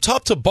of the from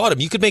top to bottom.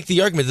 You could make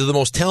the argument they're the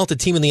most talented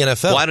team in the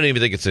NFL. Well, I don't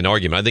even think it's an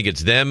argument. I think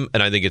it's them,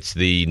 and I think it's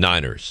the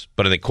Niners.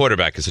 But I think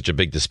quarterback is such a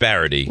big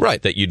disparity,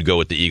 right, that you'd go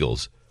with the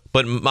Eagles.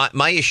 But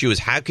my issue is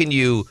how can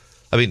you?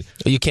 I mean,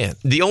 you can't.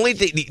 The only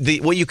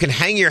thing, what you can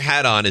hang your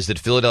hat on is that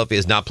Philadelphia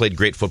has not played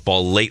great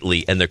football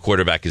lately, and their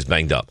quarterback is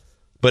banged up.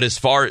 But as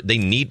far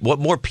what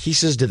more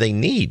pieces do they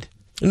need?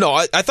 No,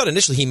 I thought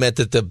initially he meant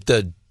that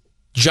the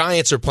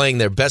Giants are playing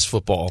their best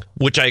football,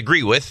 which I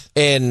agree with,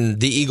 and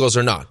the Eagles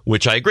are not,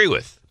 which I agree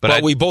with.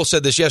 But we both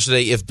said this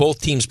yesterday. If both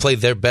teams play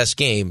their best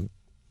game,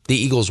 the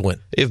Eagles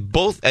win. If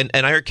both, and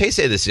I heard Kay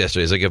say this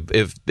yesterday. It's like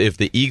if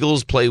the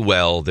Eagles play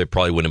well, they're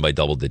probably winning by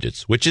double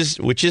digits, which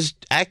is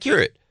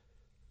accurate.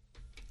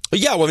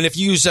 Yeah, well, if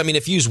you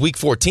use Week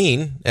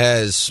 14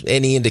 as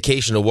any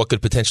indication of what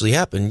could potentially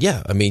happen,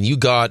 yeah, I mean, you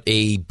got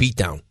a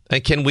beatdown.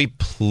 And can we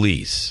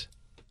please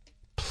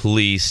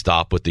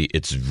stop with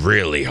it's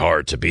really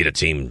hard to beat a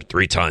team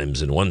 3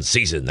 times in one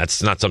season.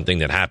 That's not something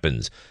that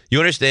happens. You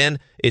understand?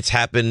 It's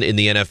happened in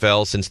the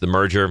NFL since the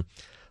merger.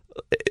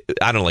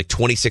 I don't know, like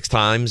 26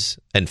 times,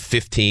 and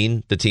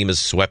 15 the team has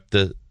swept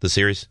the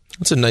series.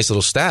 That's a nice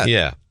little stat.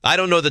 Yeah. I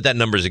don't know that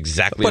number is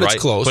exactly right. But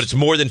it's close. But it's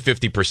more than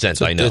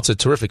 50%, I know. It's a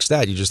terrific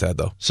stat you just had,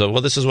 though. So,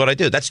 well, this is what I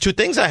do. That's 2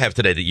 things I have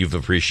today that you've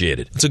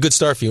appreciated. It's a good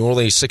start for you. We're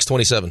only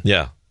 6:27.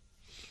 Yeah.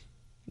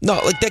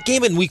 No, like that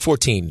game in Week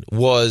 14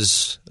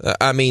 was,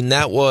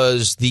 that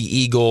was the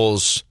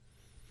Eagles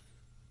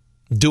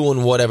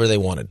doing whatever they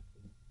wanted.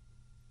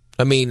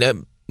 I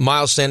mean,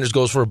 Miles Sanders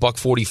goes for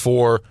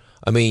 $144.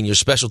 I mean, your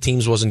special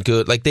teams wasn't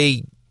good. Like,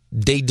 they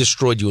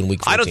destroyed you in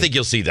Week 14. I don't think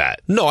you'll see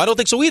that. No, I don't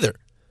think so either.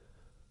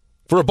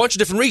 For a bunch of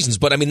different reasons.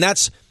 But, I mean,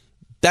 that's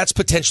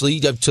potentially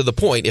to the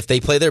point. If they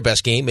play their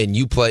best game and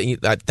you play,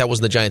 that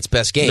wasn't the Giants'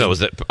 best game. No, it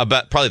was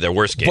probably their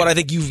worst game. But I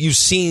think you've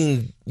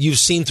seen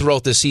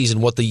throughout this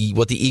season what the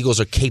Eagles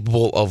are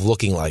capable of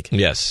looking like.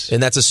 Yes.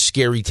 And that's a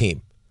scary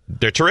team.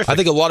 They're terrific. I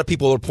think a lot of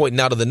people are pointing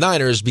out to the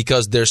Niners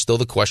because there's still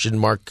the question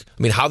mark.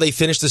 I mean, how they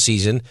finished the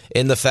season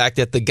and the fact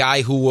that the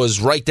guy who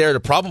was right there to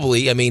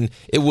probably,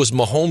 it was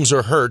Mahomes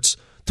or Hurts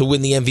to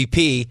win the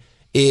MVP,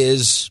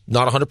 is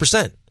not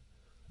 100%.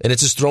 And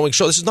it's his throwing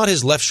shoulder. This is not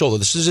his left shoulder.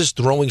 This is his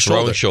throwing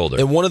shoulder.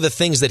 And one of the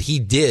things that he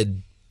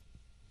did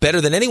better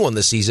than anyone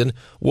this season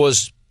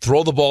was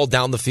throw the ball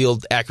down the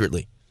field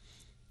accurately.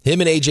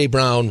 Him and A.J.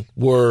 Brown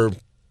were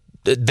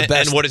the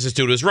best. And what does this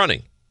do to his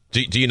running?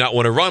 Do you not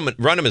want to run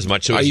him as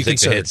much so he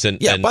takes the hits?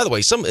 By the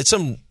way, some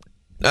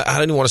I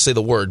don't even want to say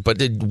the word, but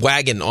the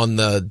wagon on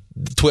the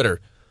Twitter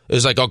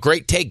is like, oh,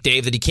 great take,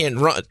 Dave, that he can't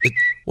run.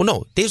 Well,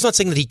 no, Dave's not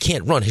saying that he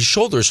can't run. His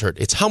shoulder's hurt.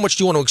 It's how much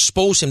do you want to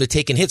expose him to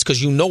taking hits because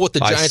you know what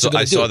the Giants are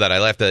going to do. I saw that. I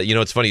laughed at.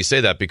 It's funny you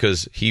say that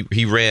because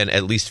he ran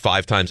at least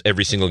 5 times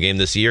every single game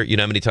this year. You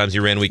know how many times he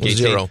ran week 18?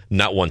 0.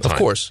 Not one time. Of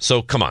course.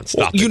 So come on,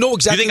 stop. You know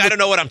exactly. You think I don't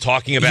know what I'm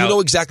talking about? You know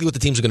exactly what the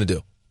teams are going to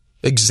do.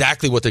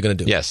 Exactly what they're going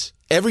to do. Yes.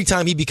 Every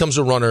time he becomes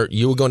a runner,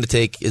 you're going to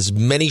take as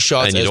many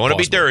shots as possible. And you don't want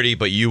to be dirty,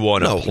 but you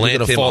want to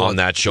plant him on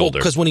that shoulder.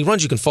 Because when he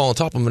runs, you can fall on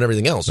top of him and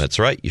everything else. That's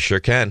right. You sure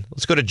can.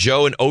 Let's go to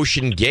Joe in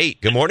Ocean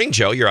Gate. Good morning,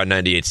 Joe. You're on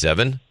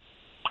 98.7.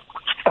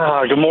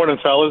 Good morning,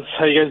 fellas.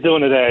 How you guys doing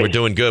today? We're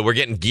doing good. We're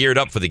getting geared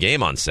up for the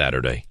game on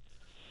Saturday.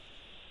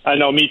 I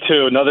know, me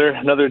too.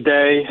 Another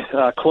day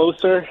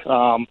closer.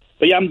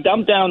 But yeah, I'm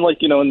down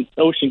in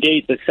Ocean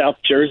Gate, the South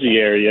Jersey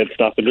area and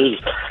stuff. And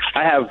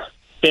I have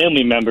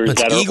family members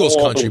that are Eagles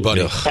all country,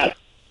 buddy.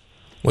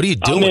 What are you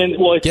doing?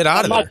 Get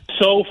out of there. I'm not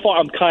so far.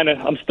 I'm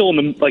still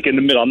in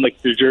the middle. I'm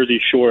like the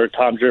Jersey Shore,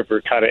 Tom's River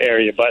kind of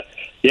area. But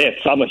yes,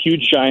 I'm a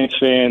huge Giants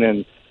fan,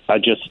 and I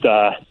just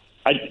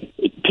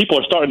people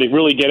are starting to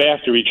really get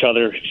after each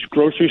other.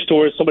 Grocery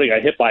stores, somebody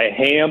got hit by a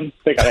ham.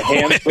 They got a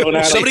ham thrown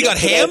at them. Somebody got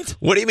hammed?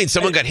 What do you mean?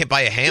 Someone got hit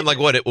by a ham? Like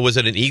what? Was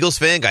it an Eagles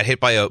fan got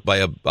hit by a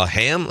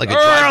ham? Like a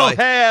Earl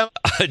drive-by ham?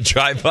 A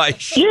drive-by?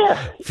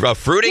 Yeah.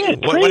 Fruiting? Yeah,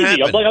 what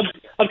happened?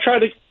 I'm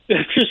trying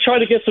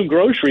to get some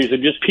groceries,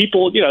 and just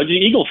people, the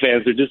Eagle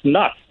fans are just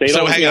nuts.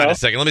 So hang on a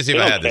second. Let me see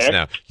if I have this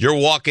now. You're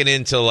walking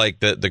into like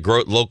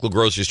the local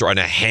grocery store, and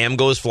a ham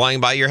goes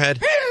flying by your head?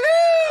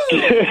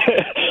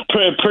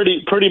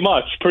 Pretty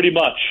much.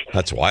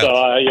 That's wild.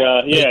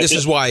 So, this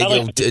is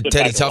why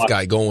Teddy Tough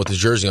Guy going with his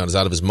jersey on is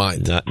out of his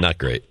mind. Not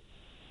great.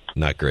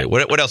 Not great.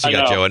 What else you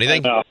got, Joe?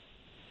 Anything?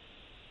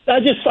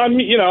 I'm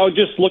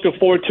just looking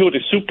forward to it.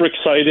 I'm super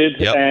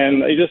excited,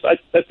 and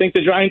I think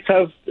the Giants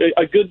have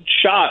a good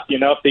shot.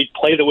 If they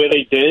play the way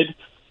they did,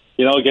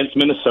 against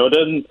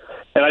Minnesota, and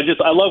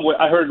I love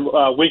what I heard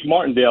Wake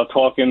Martindale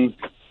talking.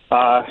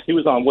 He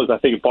was on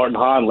Bart and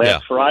Hahn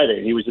last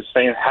Friday. He was just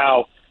saying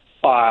how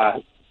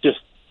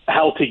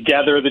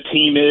together the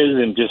team is,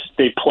 and just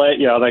they play.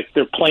 Like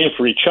they're playing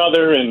for each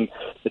other, and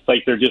it's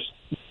like they're just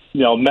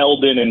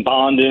melding and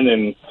bonding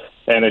and.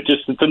 And it's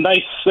a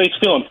nice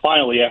feeling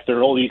finally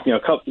after all these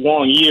couple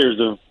long years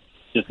of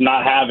just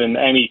not having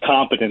any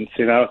competence.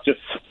 It's just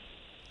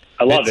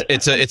I love it.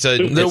 It's a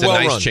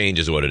nice change,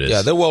 is what it is.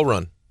 Yeah, they're well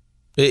run.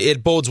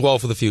 It bodes well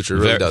for the future.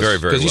 It really does. Very,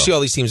 very because you see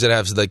all these teams that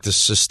have like the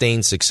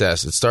sustained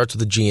success. It starts with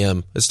the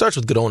GM. It starts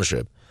with good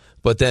ownership,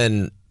 but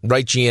then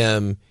right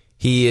GM,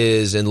 he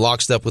is in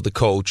lockstep with the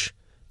coach.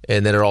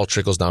 And then it all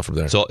trickles down from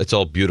there. So it's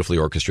all beautifully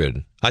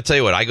orchestrated. I tell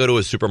you what, I go to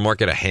a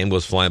supermarket, a ham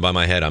goes flying by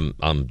my head. I'm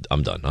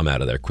done. I'm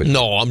out of there quickly.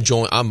 No, I'm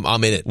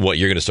in it. What,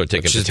 you're going to start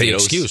taking potatoes? Take an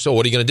excuse. So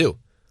what are you going to do?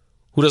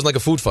 Who doesn't like a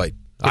food fight?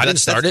 I didn't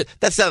start it.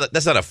 That's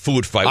not a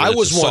food fight.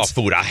 Soft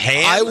food. A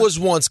ham. I was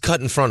once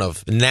cut in front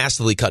of,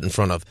 nastily cut in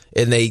front of,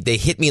 and they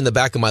hit me in the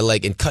back of my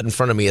leg and cut in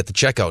front of me at the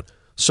checkout.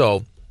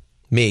 So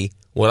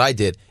what I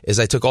did is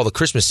I took all the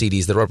Christmas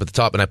CDs that were up at the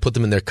top and I put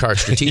them in their car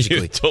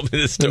strategically. You told me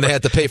this story. And they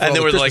had to pay for all the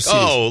Christmas CDs. And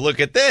they were like, oh, look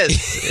at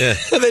this. Yeah.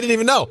 They didn't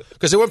even know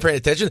because they weren't paying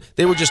attention.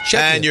 They were just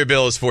checking. And your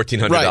bill is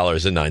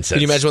 $1,400.09. Can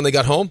you imagine when they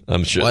got home?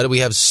 I'm sure. Why do we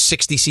have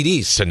 60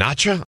 CDs?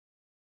 Sinatra?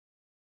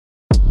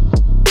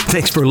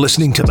 Thanks for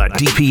listening to the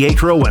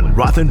DiPietro and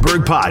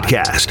Rothenberg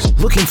podcast.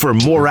 Looking for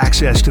more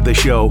access to the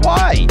show?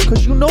 Why?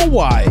 Because you know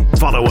why.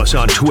 Follow us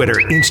on Twitter,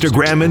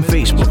 Instagram, and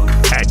Facebook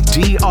at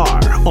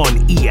DR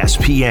on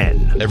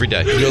ESPN. Every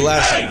day. Your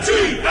last.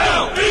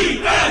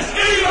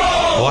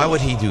 Why would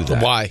he do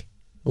that?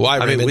 Why?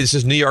 I mean, this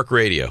is New York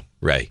radio,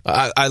 Ray.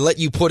 I let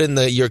you put in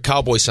your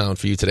cowboy sound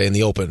for you today in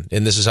the open,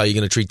 and this is how you're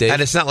going to treat Dave?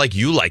 And it's not like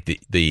you like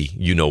the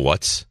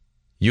you-know-whats.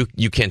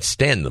 You can't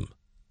stand them.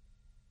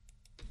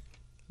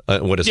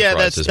 What a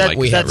surprise is Mike.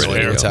 That's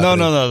fair.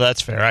 No, that's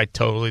fair. I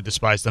totally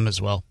despise them as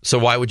well. So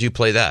why would you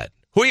play that?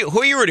 Who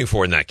are you rooting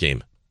for in that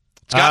game?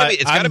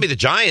 It's got to be the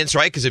Giants,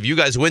 right? Because if you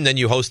guys win, then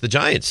you host the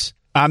Giants.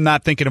 I'm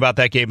not thinking about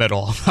that game at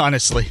all,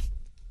 honestly.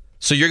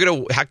 So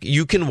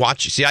you can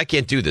watch. See, I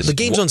can't do this. The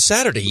game's on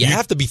Saturday. You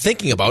have to be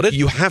thinking about it.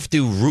 You have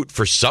to root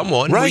for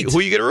someone. Right. Who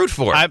are you going to root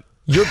for?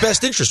 Your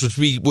best interest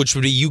which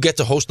would be you get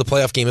to host the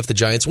playoff game if the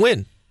Giants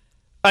win.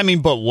 I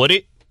mean, but would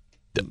it?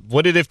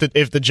 Would it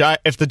if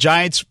the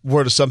Giants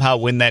were to somehow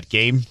win that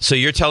game? So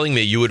you're telling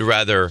me you would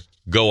rather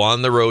go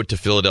on the road to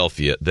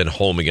Philadelphia than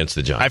home against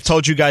the Giants? I've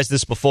told you guys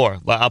this before.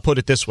 I'll put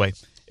it this way: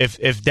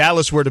 if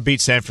Dallas were to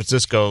beat San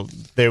Francisco,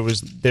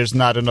 there's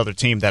not another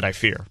team that I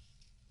fear.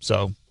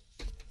 So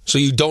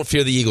you don't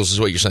fear the Eagles, is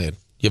what you're saying?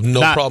 You have no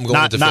problem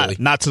going into Philly.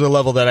 Not to the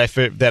level that I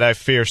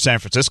fear San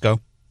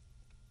Francisco.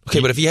 Okay,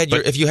 but if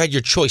you had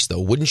your choice though,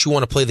 wouldn't you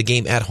want to play the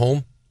game at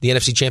home? The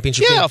NFC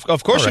Championship game? Yeah,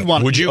 of course you'd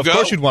want. Would you Of go?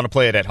 course you'd want to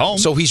play it at home.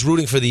 So he's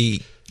rooting for the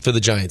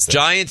Giants. Then.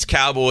 Giants,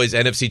 Cowboys,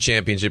 NFC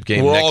Championship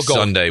game We're all next going.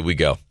 Sunday. We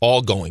go.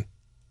 All going.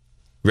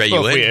 Ray, you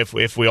Well, in?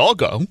 if we all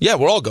go, Yeah,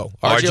 we'll all go.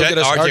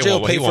 RJ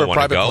will pay for a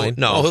private plane.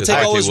 No, he'll take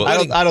all his.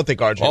 I don't think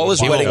RJ. All his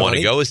He won't wedding want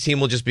to money. go. His team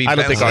will just be. I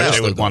don't think bouncing RJ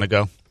out. would want to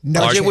go.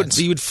 No RJ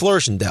chance. would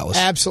flourish in Dallas.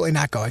 Absolutely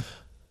not going.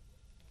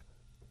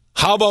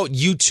 How about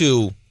you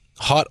two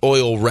hot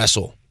oil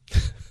wrestle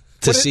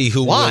to see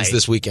who wins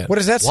this weekend? What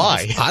does that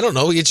Why? sound? I don't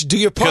know. You should do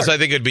your part. Because I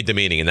think it'd be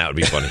demeaning, and that would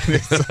be funny.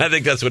 I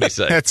think that's what he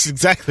said. That's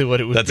exactly what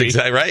it would That's be.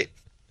 exactly right.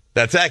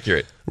 That's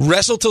accurate.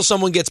 Wrestle till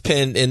someone gets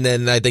pinned, and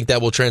then I think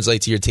that will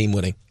translate to your team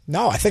winning.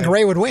 No, I think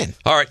Ray would win.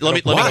 All right, let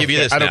me give you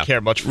this. I don't now.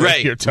 care much for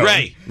Ray. your tone.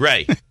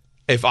 Ray.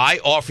 If I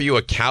offer you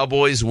a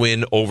Cowboys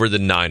win over the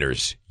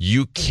Niners,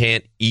 you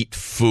can't eat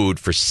food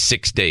for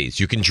 6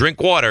 days. You can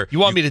drink water. You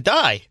want me to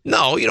die?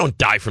 No, you don't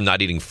die from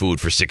not eating food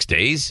for 6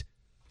 days.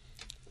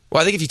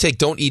 Well, I think if you take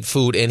don't eat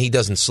food and he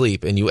doesn't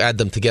sleep, and you add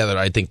them together,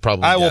 I think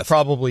probably I will death.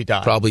 probably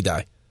die. Probably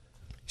die.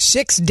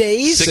 6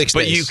 days? Six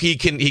But days. he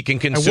can I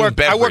consume work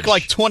beverage.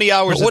 like 20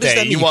 hours Well, what a does day.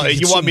 that mean? You You want can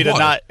you want me to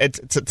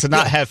consume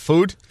not not have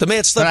food? The man Can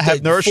I slept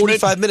have nourishment?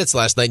 45 minutes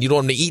last night, and you don't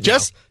want him to eat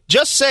Just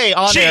say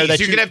on cheese. air that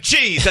you can have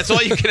cheese. That's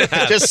all you can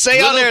have. Just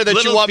say on air that you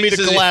Little want me to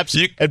pieces- collapse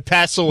and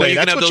pass No, away. you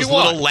That's can have what those you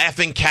want. little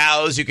laughing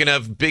cows. You can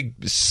have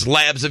big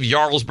slabs of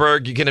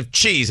Jarlsberg. You can have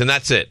cheese, and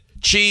that's it.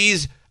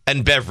 Cheese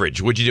and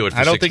beverage. Would you do it for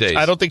I don't 6 days? think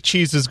I don't think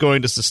cheese is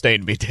going to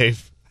sustain me,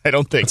 Dave. I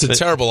don't think It's a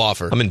terrible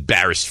offer. I'm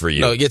embarrassed for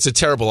you. No, it's a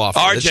terrible offer.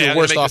 It's RJ, your I'm going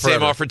worst to make offer the same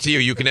ever. offer to you.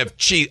 You can have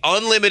cheese,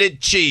 unlimited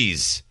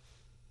cheese,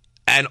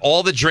 and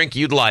all the drink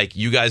you'd like.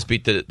 You guys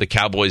beat the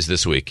Cowboys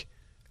this week.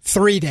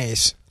 3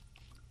 days.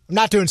 I'm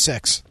not doing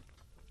 6.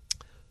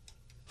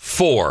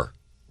 4.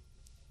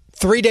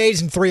 3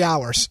 days and 3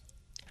 hours.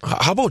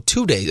 How about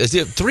 2 days?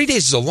 3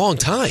 days is a long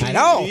time. I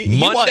know.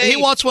 He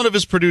wants one of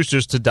his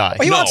producers to die.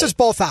 Well, he wants us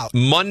both out.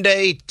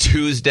 Monday,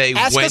 Tuesday,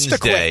 Ask Wednesday. us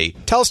to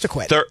quit. Tell us to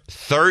quit.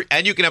 Third,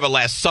 and you can have a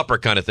Last Supper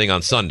kind of thing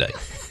on Sunday.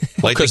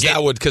 Because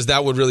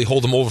that would really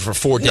hold him over for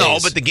 4 days. No,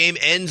 but the game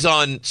ends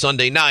on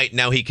Sunday night.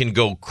 Now he can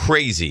go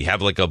crazy,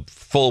 have like a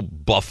full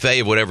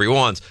buffet of whatever he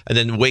wants, and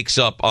then wakes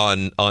up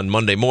on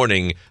Monday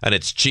morning and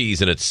it's cheese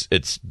and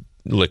it's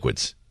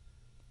liquids.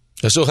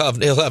 So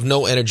he'll have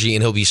no energy,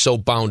 and he'll be so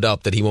bound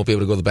up that he won't be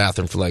able to go to the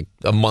bathroom for like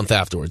a month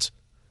afterwards.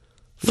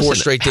 4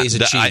 straight days of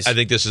cheese. I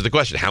think this is the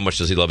question. How much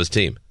does he love his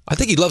team? I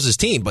think he loves his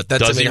team, but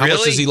Does he how much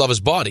really? does he love his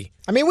body?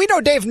 I mean, we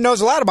know Dave knows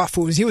a lot about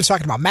foods. He was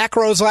talking about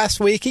macros last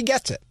week. He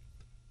gets it.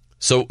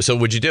 So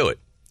would you do it?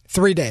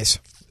 3 days.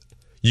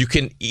 You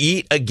can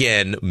eat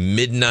again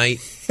midnight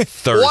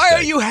Thursday. Why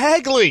are you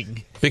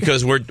haggling?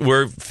 Because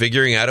we're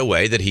figuring out a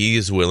way that he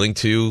is willing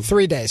to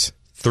 3 days.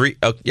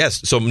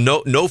 Yes. So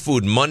no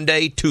food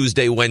Monday,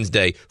 Tuesday,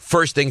 Wednesday.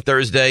 First thing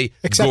Thursday.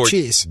 Except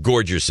cheese.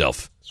 Gorge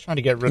yourself. Trying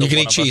to get rid You of can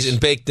one eat of cheese us.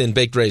 and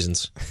baked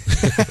raisins.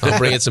 I'll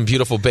bring in some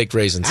beautiful baked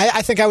raisins.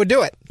 I think I would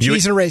do it.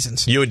 Cheese and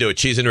raisins. You would do it.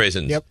 Cheese and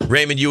raisins. Yep.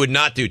 Raymond, you would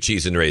not do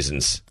cheese and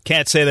raisins.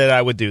 Can't say that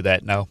I would do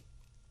that. No.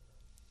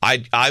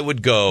 I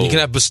would go. You can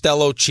have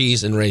Bustelo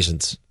cheese and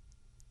raisins.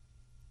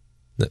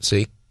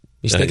 See,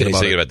 he's thinking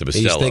about it. the Bustelo.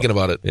 He's thinking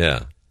about it.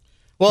 Yeah.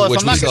 Well,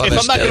 Which we saw if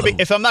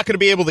I'm not going to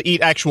be able to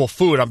eat actual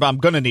food, I'm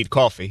going to need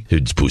coffee.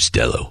 It's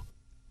Bustelo.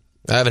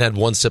 I haven't had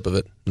one sip of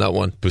it. Not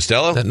one.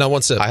 Bustelo? Not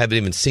one sip. I haven't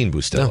even seen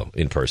Bustelo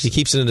in person. He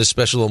keeps it in his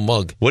special little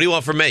mug. What do you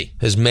want from me?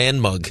 His man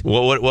mug.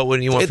 What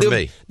would you want from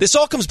me? This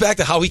all comes back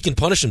to how he can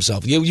punish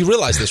himself. You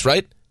realize this,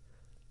 right?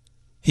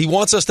 He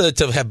wants us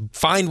to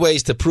find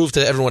ways to prove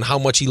to everyone how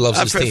much he loves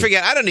his team.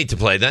 Forget. I don't need to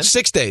play then.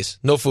 6 days,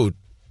 no food.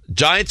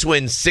 Giants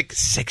win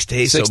six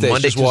days. 6 so days,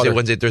 Monday, just Tuesday, water.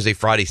 Wednesday, Thursday,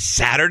 Friday,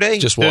 Saturday.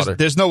 Just water.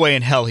 There's no way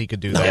in hell he could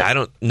do that. Yeah, I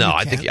don't. No,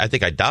 I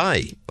think I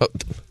die.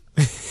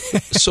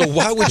 So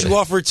why would you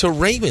offer it to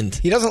Raymond?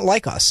 He doesn't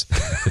like us.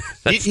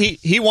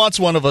 he wants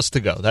one of us to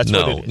go. That's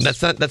what it is.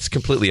 That's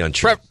completely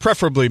untrue.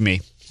 Preferably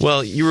me.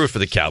 Well, you root for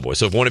the Cowboys,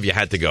 so if one of you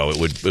had to go,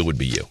 it would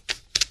be you.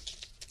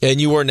 And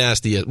you were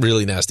nasty,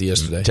 really nasty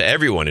yesterday. To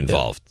everyone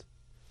involved,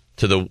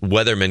 to the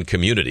Weatherman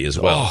community as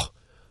well.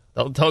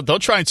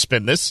 Don't try and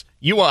spin this.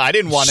 I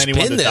didn't want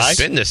anyone to die.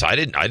 Spin this. I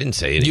didn't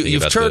say anything.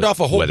 You've about turned the off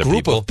a whole weather group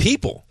people. of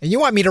people. And you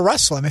want me to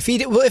wrestle him. If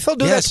he'll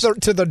do Yes.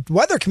 that to the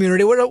weather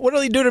community, what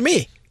will he do to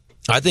me?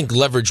 I think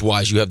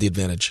leverage-wise, you have the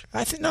advantage.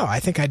 I think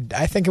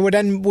it would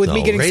end with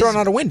me getting thrown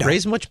out a window.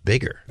 Ray's much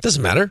bigger. It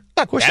doesn't matter.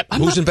 Of course,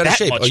 Who's in better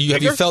shape? much Have you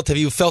bigger. felt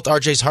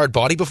RJ's hard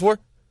body before?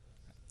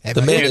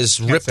 The man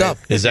is ripped up.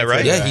 Is that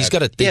right? Yeah, he's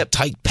got a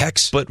tight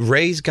pecs. But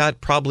Ray's got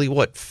probably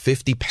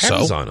 50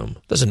 pounds on him.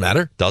 Doesn't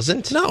matter.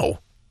 Doesn't?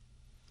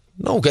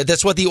 No,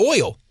 that's what the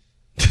oil.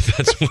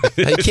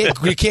 You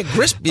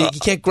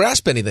can't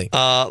grasp anything.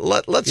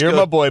 Let's You're go.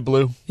 my boy,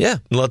 Blue. Yeah.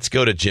 Let's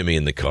go to Jimmy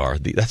in the car.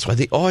 That's why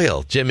the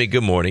oil. Jimmy,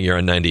 good morning. You're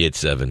on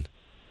 98.7.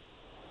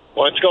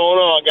 What's going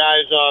on,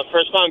 guys?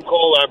 First time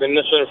caller. I've been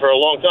listening for a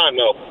long time,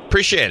 though.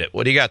 Appreciate it.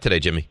 What do you got today,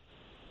 Jimmy?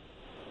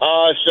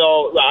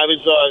 So I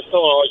was telling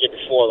all you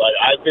before. Like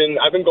I've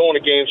been going to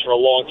games for a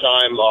long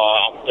time.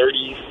 I'm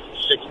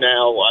 36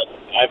 now.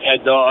 I've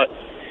had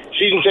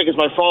season tickets.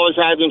 My father's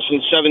had them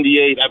since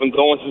 '78. I've been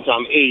going since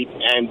I'm 8.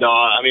 And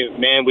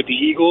man, with the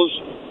Eagles,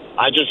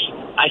 I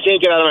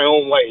can't get out of my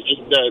own way.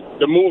 Just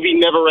the movie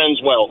never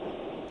ends well.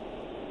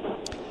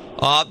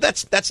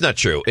 That's not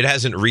true. It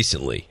hasn't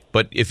recently.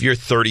 But if you're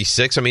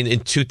 36, in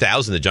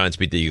 2000, the Giants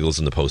beat the Eagles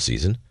in the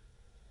postseason.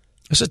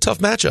 It's a tough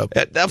matchup.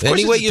 Of course,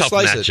 Anyway, it's a you tough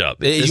slice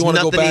matchup. it. You want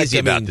to go back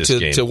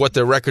to what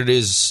their record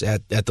is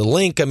at the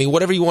link.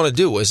 Whatever you want to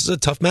do. This is a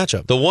tough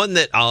matchup. The one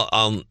that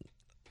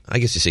I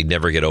guess you say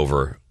never get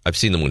over. I've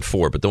seen them win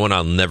 4, but the one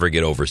I'll never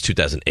get over is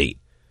 2008.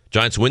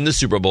 Giants win the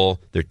Super Bowl.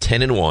 They're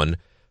 10-1.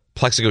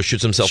 Plexico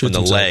shoots himself in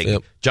the leg.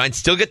 Yep. Giants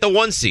still get the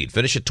 1 seed.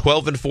 Finish at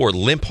 12-4.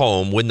 Limp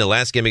home. Win the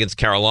last game against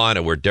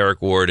Carolina, where Derek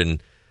Ward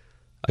and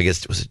I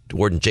guess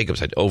Ward and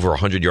Jacobs had over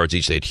 100 yards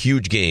each. They had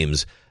huge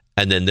games.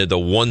 And then they're the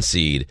 1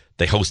 seed.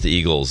 They host the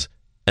Eagles,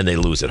 and they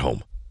lose at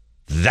home.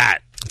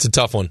 It's a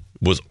tough one.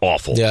 Was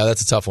awful. Yeah,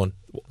 that's a tough one.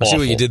 I see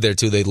what you did there,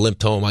 too. They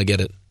limped home. I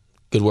get it.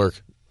 Good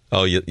work.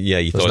 Oh, yeah,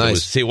 you thought nice. It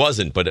was. See, it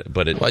wasn't, but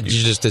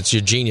it's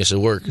your genius at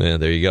work. Yeah,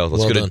 there you go.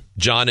 Let's go done. to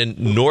John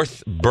in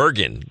North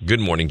Bergen. Good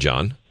morning,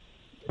 John.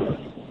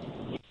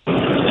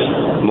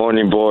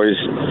 Morning, boys.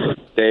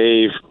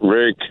 Dave,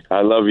 Rick,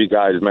 I love you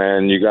guys,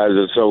 man. You guys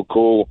are so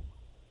cool.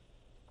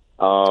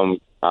 I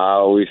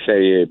always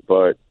say it,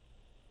 but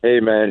hey,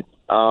 man.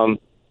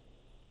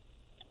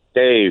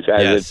 Dave,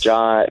 as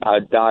a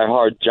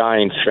diehard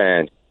Giants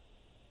fan,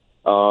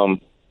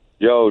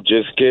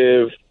 just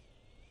give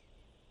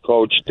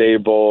Coach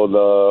Dable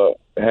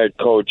the head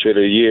coach of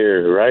the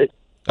year, right?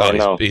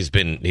 Oh, he's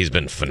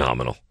been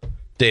phenomenal.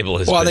 Dable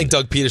has. Well, I think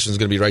Doug Peterson's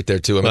going to be right there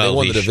too. They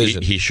won the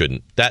division. He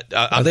shouldn't.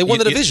 They won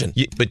the division.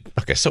 But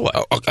okay, so what?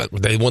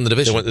 They won the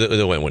division.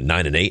 They went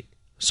 9-8.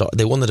 So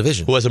they won the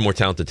division. Who has a more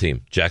talented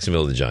team?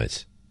 Jacksonville or the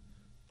Giants?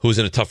 Who's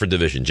in a tougher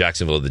division?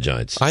 Jacksonville or the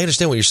Giants? I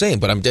understand what you're saying,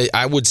 but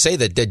I would say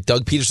that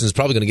Doug Peterson is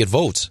probably going to get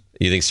votes.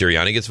 You think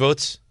Sirianni gets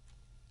votes?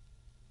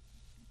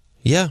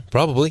 Yeah,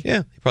 probably.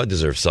 Yeah, he probably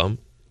deserves some.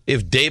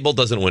 If Dable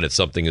doesn't win it,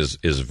 something is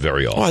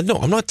very off. Oh, no,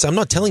 I'm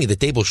not telling you that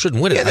Dable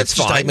shouldn't win it. Yeah, that's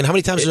fine. How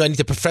many times do I need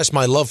to profess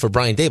my love for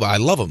Brian Dable? I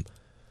love him.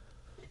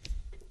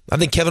 I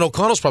think Kevin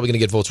O'Connell's probably going to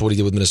get votes for what he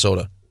did with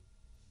Minnesota.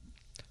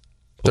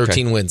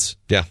 13 wins.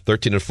 Yeah,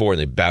 13-4, and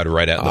they bowed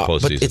right out in the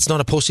postseason. But it's not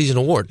a postseason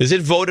award. Is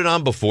it voted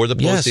on before the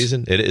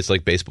postseason? Yes. It's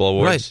like baseball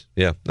awards? Right.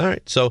 Yeah. All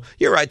right. So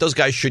you're right. Those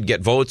guys should get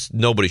votes.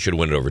 Nobody should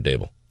win it over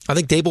Dable. I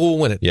think Dable will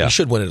win it. Yeah. He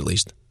should win it at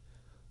least.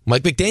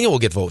 Mike McDaniel will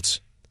get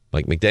votes.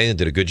 Mike McDaniel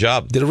did a good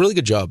job. Did a really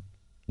good job.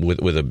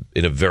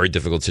 In a very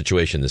difficult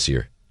situation this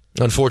year.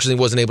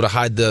 Unfortunately, wasn't able to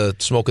hide the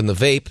smoking the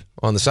vape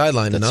on the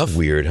sideline enough. That's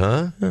weird,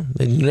 huh?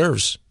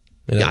 Nerves.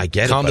 Yeah, I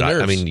get it. Calm But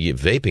the nerves.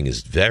 Vaping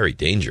is very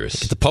dangerous.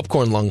 Get the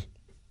popcorn lung.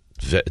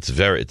 It's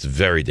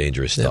very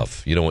dangerous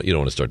stuff. You don't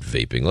want to start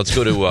vaping. Let's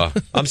go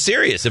to. I'm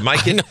serious. If I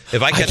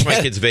catch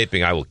my kids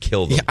vaping, I will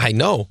kill them. Yeah, I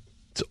know.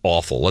 It's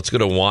awful. Let's go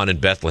to Juan in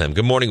Bethlehem.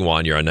 Good morning,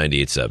 Juan. You're on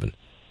 98.7.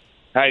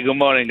 Hi, good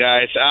morning,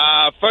 guys.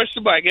 First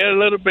of all, I get a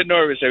little bit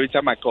nervous every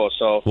time I call.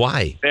 So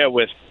why? Bear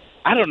with.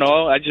 I don't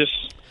know.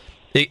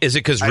 Is it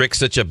because Rick's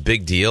such a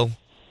big deal?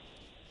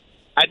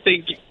 I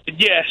think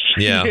yes.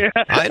 Yeah,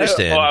 I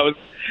understand.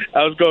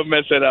 I was going to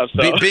mess it up.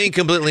 So. Being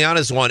completely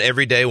honest, Juan,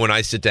 every day when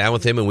I sit down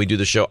with him and we do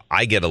the show,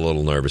 I get a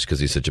little nervous because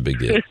he's such a big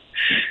deal.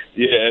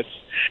 Yes.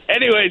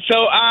 Anyway,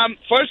 so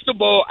first of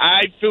all,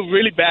 I feel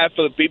really bad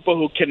for the people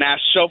who cannot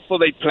shuffle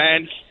their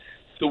plans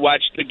to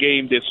watch the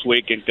game this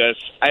weekend because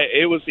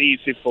it was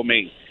easy for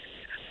me.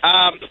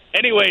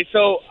 Anyway,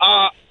 so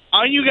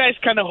aren't you guys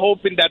kind of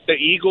hoping that the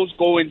Eagles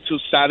go into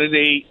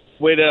Saturday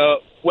with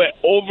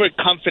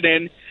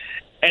overconfident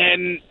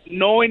and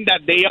knowing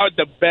that they are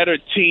the better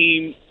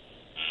team,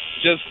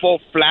 just fall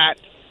flat?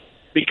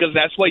 Because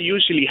that's what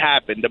usually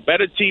happens. The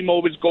better team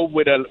always go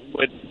with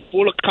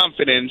full of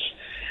confidence,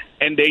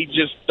 and they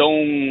just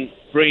don't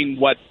bring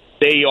what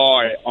they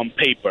are on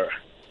paper.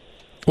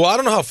 Well, I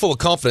don't know how full of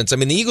confidence.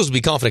 The Eagles will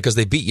be confident because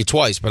they beat you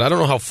twice, but I don't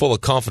know how full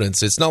of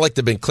confidence. It's not like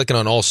they've been clicking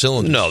on all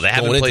cylinders. No, they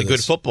haven't played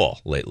good football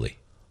lately.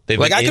 They've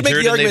been I could make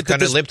the argument that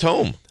kind of limped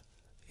home.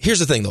 Here's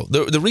the thing, though.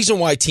 The reason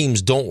why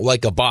teams don't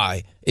like a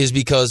bye is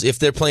because if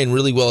they're playing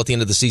really well at the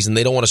end of the season,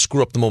 they don't want to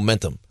screw up the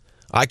momentum.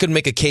 I could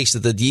make a case that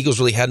the Eagles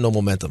really had no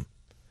momentum,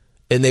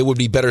 and they would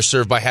be better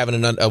served by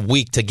having a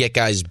week to get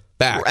guys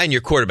back. And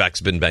your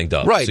quarterback's been banged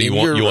up. Right. So you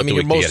want the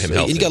week to get him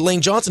healthy. And you got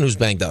Lane Johnson who's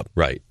banged up.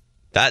 Right.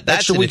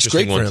 That's an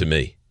interesting one to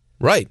me.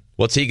 Right.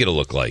 What's he going to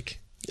look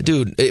like?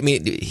 Dude,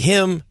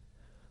 him,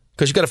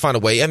 because you got to find a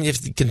way. If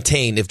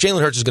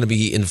Jalen Hurts is going to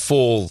be in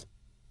full,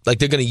 like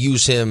they're going to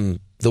use him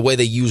the way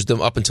they used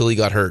him up until he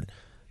got hurt,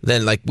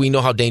 then we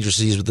know how dangerous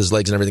he is with his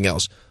legs and everything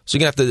else. So you're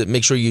going to have to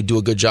make sure you do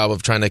a good job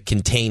of trying to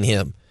contain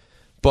him.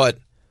 But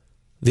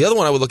the other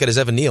one I would look at is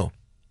Evan Neal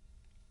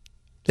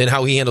and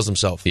how he handles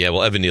himself. Yeah,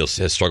 well, Evan Neal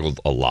has struggled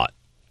a lot.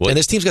 And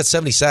this team's got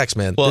 70 sacks,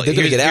 man. Well, they're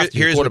going to get after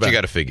here's what you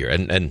got to figure,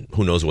 and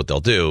who knows what they'll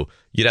do.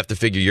 You'd have to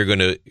figure you're going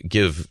to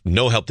give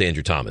no help to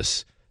Andrew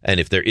Thomas. And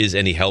if there is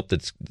any help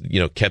that's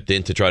kept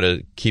in to try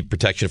to keep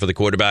protection for the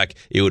quarterback,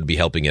 it would be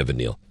helping Evan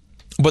Neal.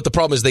 But the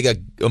problem is they got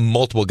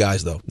multiple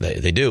guys, though.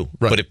 They do.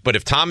 Right. But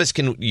if Thomas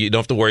can, you don't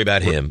have to worry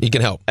about him. He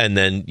can help. And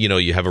then,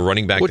 you have a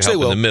running back Which to help they in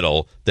will. the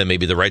middle. Then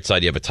maybe the right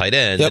side, you have a tight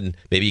end. Yep. And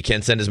maybe you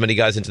can't send as many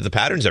guys into the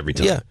patterns every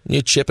time. Yeah,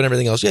 you chip and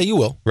everything else. Yeah, you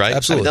will. Right?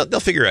 Absolutely. I mean, they'll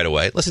figure out a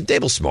way. Listen,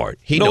 Dable's smart.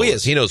 He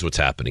knows. He knows what's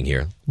happening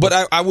here. But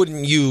I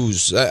wouldn't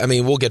use. I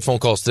mean, we'll get phone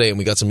calls today, and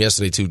we got some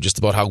yesterday too, just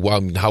about how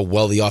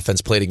well the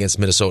offense played against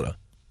Minnesota.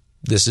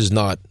 This is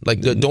not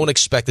don't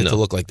expect it to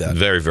look like that.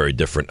 Very, very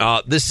different.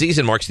 This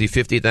season marks the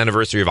 50th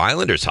anniversary of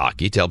Islanders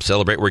hockey. To help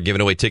celebrate, we're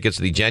giving away tickets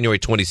to the January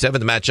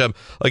 27th matchup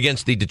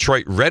against the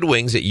Detroit Red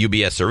Wings at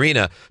UBS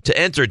Arena. To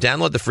enter,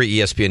 download the free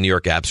ESPN New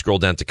York app, scroll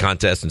down to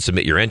contest, and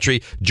submit your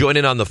entry. Join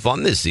in on the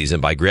fun this season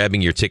by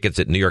grabbing your tickets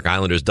at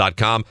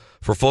NewYorkIslanders.com.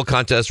 For full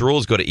contest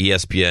rules, go to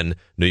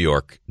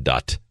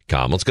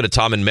ESPNNewYork.com. Let's go to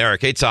Tom and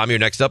Merrick. Hey, Tom, you're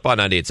next up on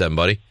 98.7,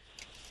 buddy.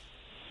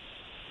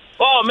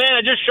 Oh, man, I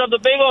just shoved the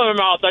bagel in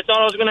my mouth. I thought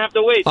I was going to have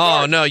to wait.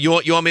 Oh, no. You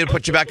want me to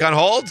put you back on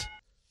hold?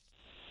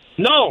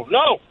 No.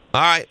 All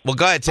right. Well,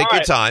 go ahead. Take All your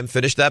right. time.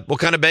 Finish that. What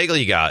kind of bagel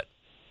you got?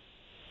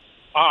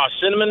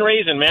 Cinnamon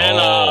raisin, man.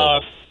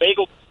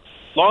 Bagel,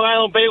 Long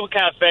Island Bagel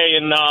Cafe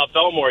in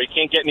Belmore. You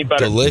can't get any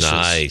better.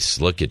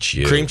 Nice. Look at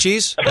you. Cream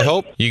cheese, I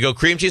hope? You go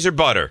cream cheese or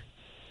butter?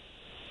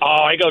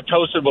 Oh, I go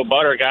toasted with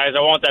butter, guys. I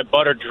want that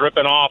butter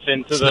dripping off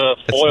into the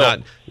foil.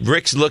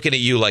 Rick's looking at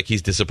you like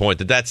he's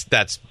disappointed. That's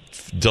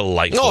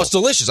delightful. No, it's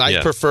delicious. I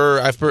Yeah. prefer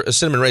a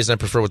cinnamon raisin. I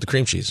prefer with the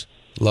cream cheese.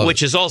 Love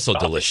Which it. is also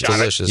delicious.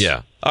 Delicious.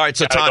 Yeah. All right,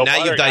 so Gotta Tom, go now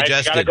butter, you've guys.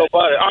 digested. Gotta go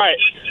butter. All right,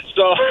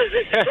 so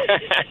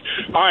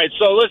all right.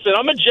 So listen,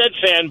 I'm a Jet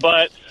fan,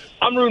 but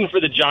I'm rooting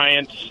for the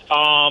Giants.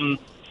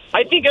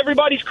 I think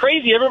everybody's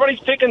crazy. Everybody's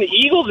picking the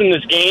Eagles in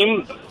this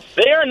game.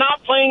 They are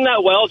not playing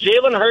that well.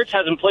 Jalen Hurts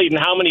hasn't played in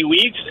how many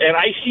weeks, and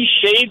I see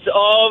shades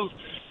of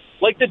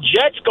like the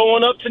Jets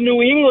going up to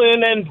New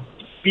England and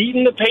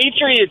beating the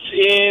Patriots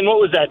in what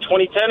was that,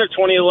 2010 or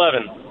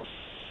 2011?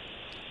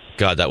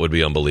 God, that would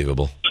be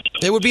unbelievable.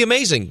 It would be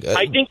amazing.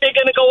 I think they're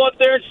going to go up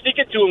there and stick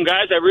it to them,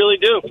 guys. I really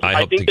do. I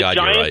hope think to the God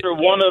you're Giants right. are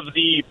one of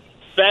the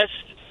best,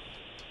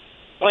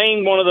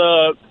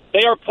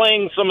 they are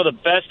playing some of the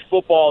best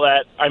football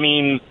that, I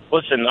mean,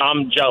 listen,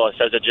 I'm jealous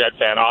as a Jet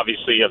fan,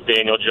 obviously, of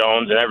Daniel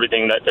Jones and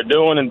everything that they're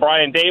doing and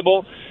Brian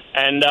Dable.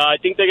 And I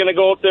think they're going to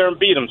go up there and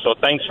beat them. So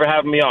thanks for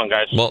having me on,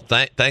 guys. Well,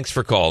 thanks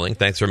for calling.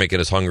 Thanks for making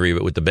us hungry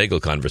with the bagel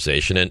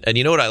conversation. And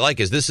you know what I like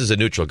is this is a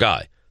neutral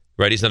guy,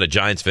 right? He's not a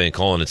Giants fan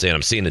calling and saying,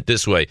 I'm seeing it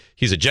this way.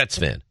 He's a Jets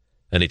fan,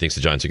 and he thinks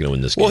the Giants are going to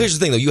win this game. Well, here's the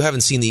thing, though. You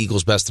haven't seen the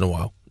Eagles' best in a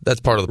while. That's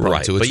part of the problem,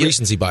 Right, too. It's but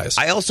recency bias.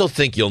 I also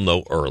think you'll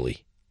know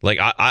early. Like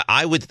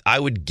I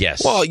would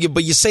guess. Well,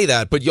 but you say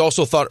that, but you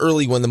also thought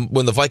early when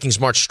the Vikings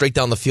marched straight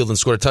down the field and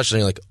scored a touchdown,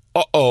 you're like,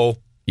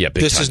 yeah,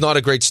 big this time. is not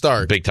a great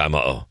start. Big time,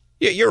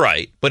 Yeah, you're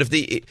right. But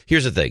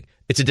here's the thing.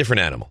 It's a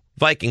different animal.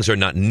 Vikings are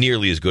not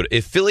nearly as good.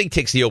 If Philly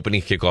takes the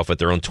opening kickoff at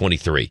their own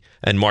 23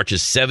 and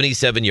marches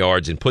 77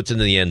 yards and puts it in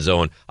the end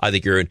zone, I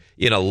think you're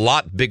in a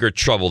lot bigger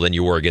trouble than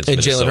you were against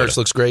Minnesota. And Jalen Hurts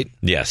looks great.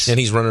 Yes. And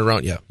he's running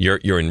around, yeah.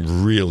 You're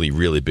in really,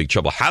 really big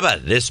trouble. How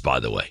about this, by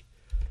the way?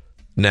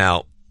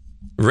 Now,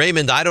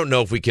 Raymond, I don't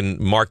know if we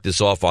can mark this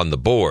off on the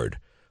board,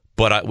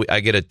 but I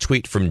get a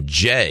tweet from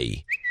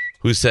Jay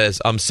who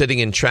says, I'm sitting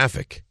in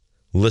traffic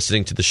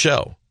listening to the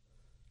show.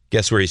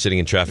 Guess where he's sitting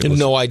in traffic?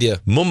 No idea.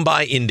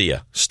 Mumbai,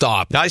 India.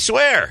 Stop. I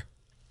swear.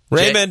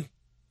 Raymond.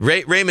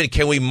 Raymond,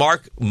 can we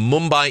mark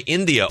Mumbai,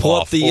 India Pull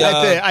off? up the,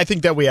 I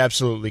think that we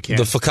absolutely can.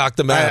 The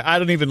Fakakta map. I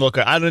don't even look.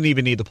 I don't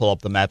even need to pull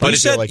up the map. But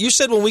you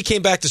said when we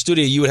came back to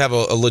studio, you would have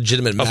a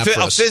legitimate map for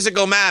a us.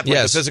 physical map, like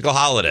a physical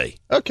holiday.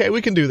 Okay,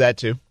 we can do that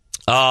too.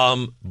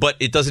 But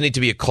it doesn't need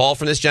to be a call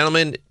from this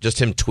gentleman.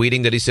 Just him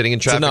tweeting that he's sitting in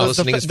traffic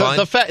listening is fine.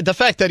 The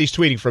fact that he's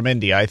tweeting from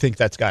India, I think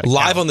that's got to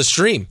live on the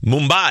stream.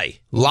 Mumbai.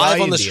 Live on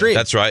the India. stream.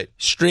 That's right.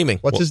 Streaming.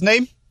 What's his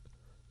name?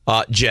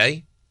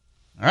 Jay.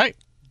 All right.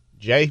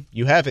 Jay,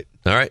 you have it.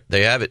 All right,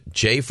 there you have it.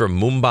 Jay from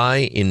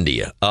Mumbai,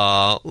 India.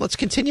 Let's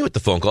continue with the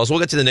phone calls. We'll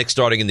get to the Knicks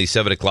starting in the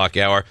 7 o'clock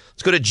hour.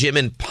 Let's go to Jim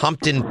in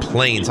Pompton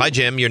Plains. Hi,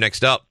 Jim. You're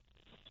next up.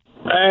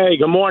 Hey,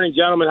 good morning,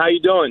 gentlemen. How you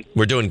doing?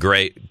 We're doing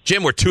great.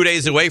 Jim, we're 2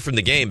 days away from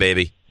the game,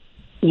 baby.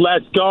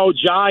 Let's go,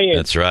 Giants.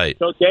 That's right.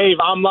 So, Dave,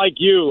 I'm like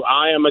you.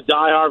 I am a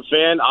diehard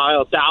fan.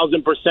 I'll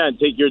 1,000%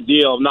 take your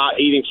deal of not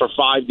eating for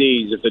 5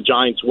 days if the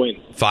Giants win.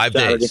 5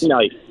 Saturday days.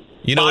 night.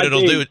 You know what 5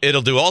 it'll days. do?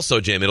 It'll do also,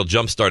 Jim. It'll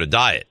jumpstart a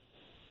diet.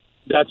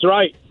 That's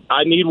right.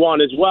 I need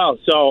one as well.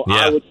 So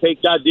Yeah. I would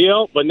take that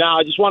deal. But now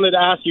I just wanted to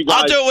ask you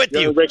guys. I'll do it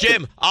with you, Rick,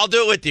 Jim. I'll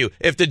do it with you.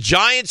 If the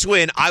Giants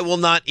win, I will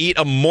not eat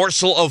a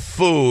morsel of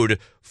food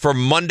for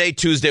Monday,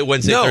 Tuesday,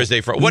 Wednesday,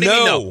 Thursday, Friday. What do you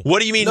mean no?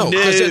 What do you mean no?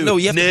 No,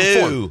 you have to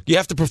perform. You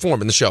have to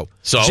perform in the show.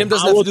 So Jim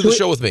doesn't have to do the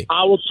show with me.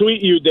 I will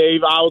tweet you,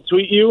 Dave. I will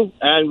tweet you,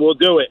 and we'll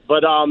do it.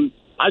 But I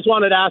just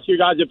wanted to ask your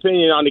guys'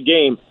 opinion on the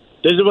game.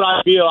 This is what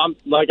I feel. I'm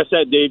like I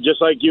said, Dave,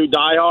 just like you,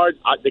 diehard.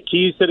 The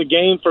keys to the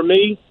game for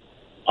me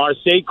are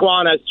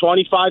Saquon has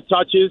 25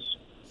 touches.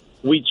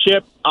 We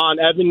chip on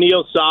Evan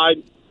Neal's side.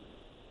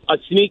 A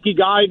sneaky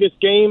guy this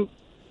game,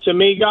 to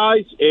me,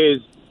 guys,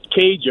 is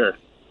Cager.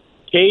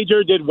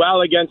 Cager did well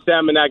against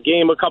them in that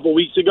game a couple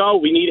weeks ago.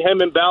 We need him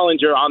and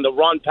Bellinger on the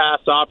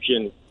run-pass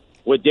option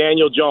with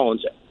Daniel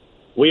Jones.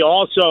 We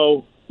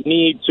also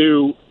need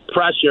to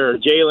pressure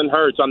Jalen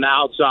Hurts on the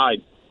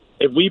outside.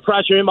 If we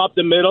pressure him up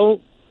the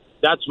middle,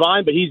 that's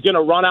fine, but he's going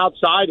to run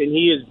outside, and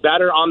he is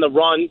better on the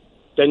run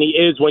than he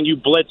is when you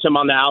blitz him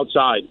on the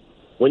outside.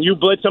 When you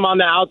blitz him on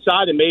the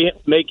outside and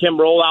make him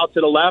roll out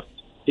to the left,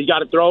 he's got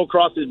to throw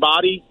across his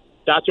body.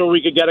 That's where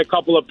we could get a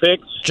couple of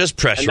picks. Just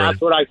pressure and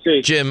that's him. what I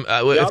see. Jim,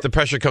 if the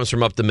pressure comes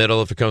from up the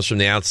middle, if it comes from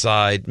the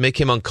outside, make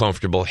him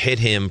uncomfortable, hit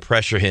him,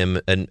 pressure him,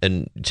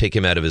 and take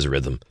him out of his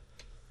rhythm.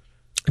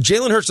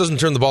 Jalen Hurts doesn't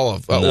turn the ball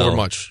over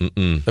much.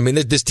 Mm-mm. I mean,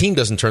 this team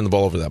doesn't turn the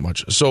ball over that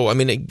much. So, I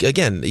mean,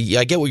 again,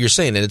 I get what you're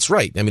saying, and it's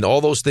right. I mean, all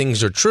those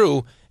things are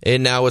true,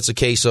 and now it's a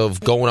case of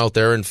going out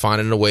there and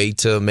finding a way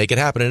to make it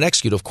happen and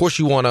execute. Of course,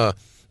 you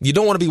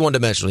don't want to be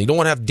one-dimensional. You don't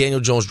want to have Daniel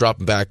Jones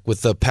dropping back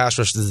with the pass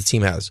rush that the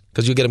team has,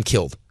 because you'll get him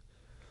killed.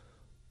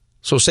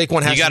 So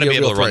Saquon has to be a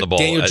real threat.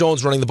 Daniel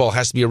Jones running the ball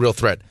has to be a real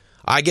threat.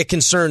 I get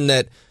concerned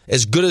that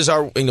as good as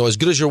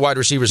your wide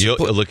receivers,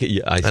 look at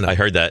you. I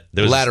heard that.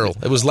 It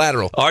was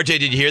lateral. RJ,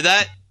 did you hear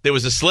that? There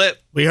was a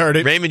slip. We heard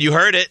it. Raymond, you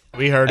heard it.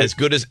 We heard it. As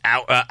good as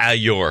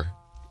your.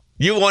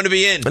 You want to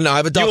be in. No,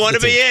 I've adopted. You want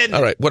to be in.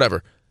 All right,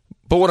 whatever.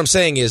 But what I'm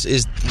saying is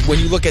when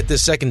you look at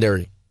this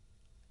secondary,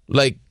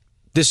 like,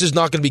 this is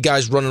not going to be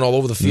guys running all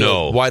over the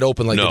field wide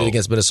open like they did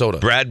against Minnesota.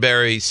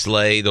 Bradbury,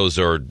 Slay, those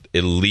are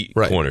elite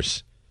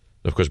corners.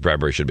 Of course,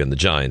 Bradbury should be on the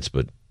Giants,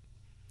 but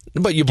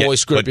your boy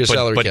screwed up your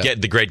salary cap. But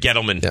get the great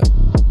Gettleman. Yeah.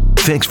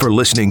 Thanks for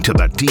listening to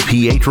the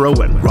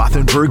DiPietro and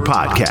Rothenberg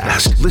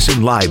podcast.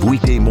 Listen live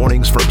weekday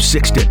mornings from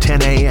 6 to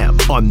 10 a.m.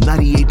 on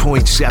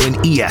 98.7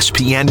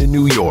 ESPN in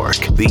New York,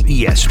 the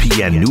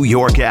ESPN New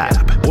York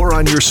app, or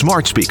on your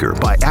smart speaker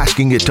by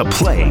asking it to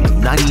play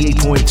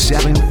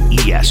 98.7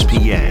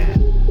 ESPN.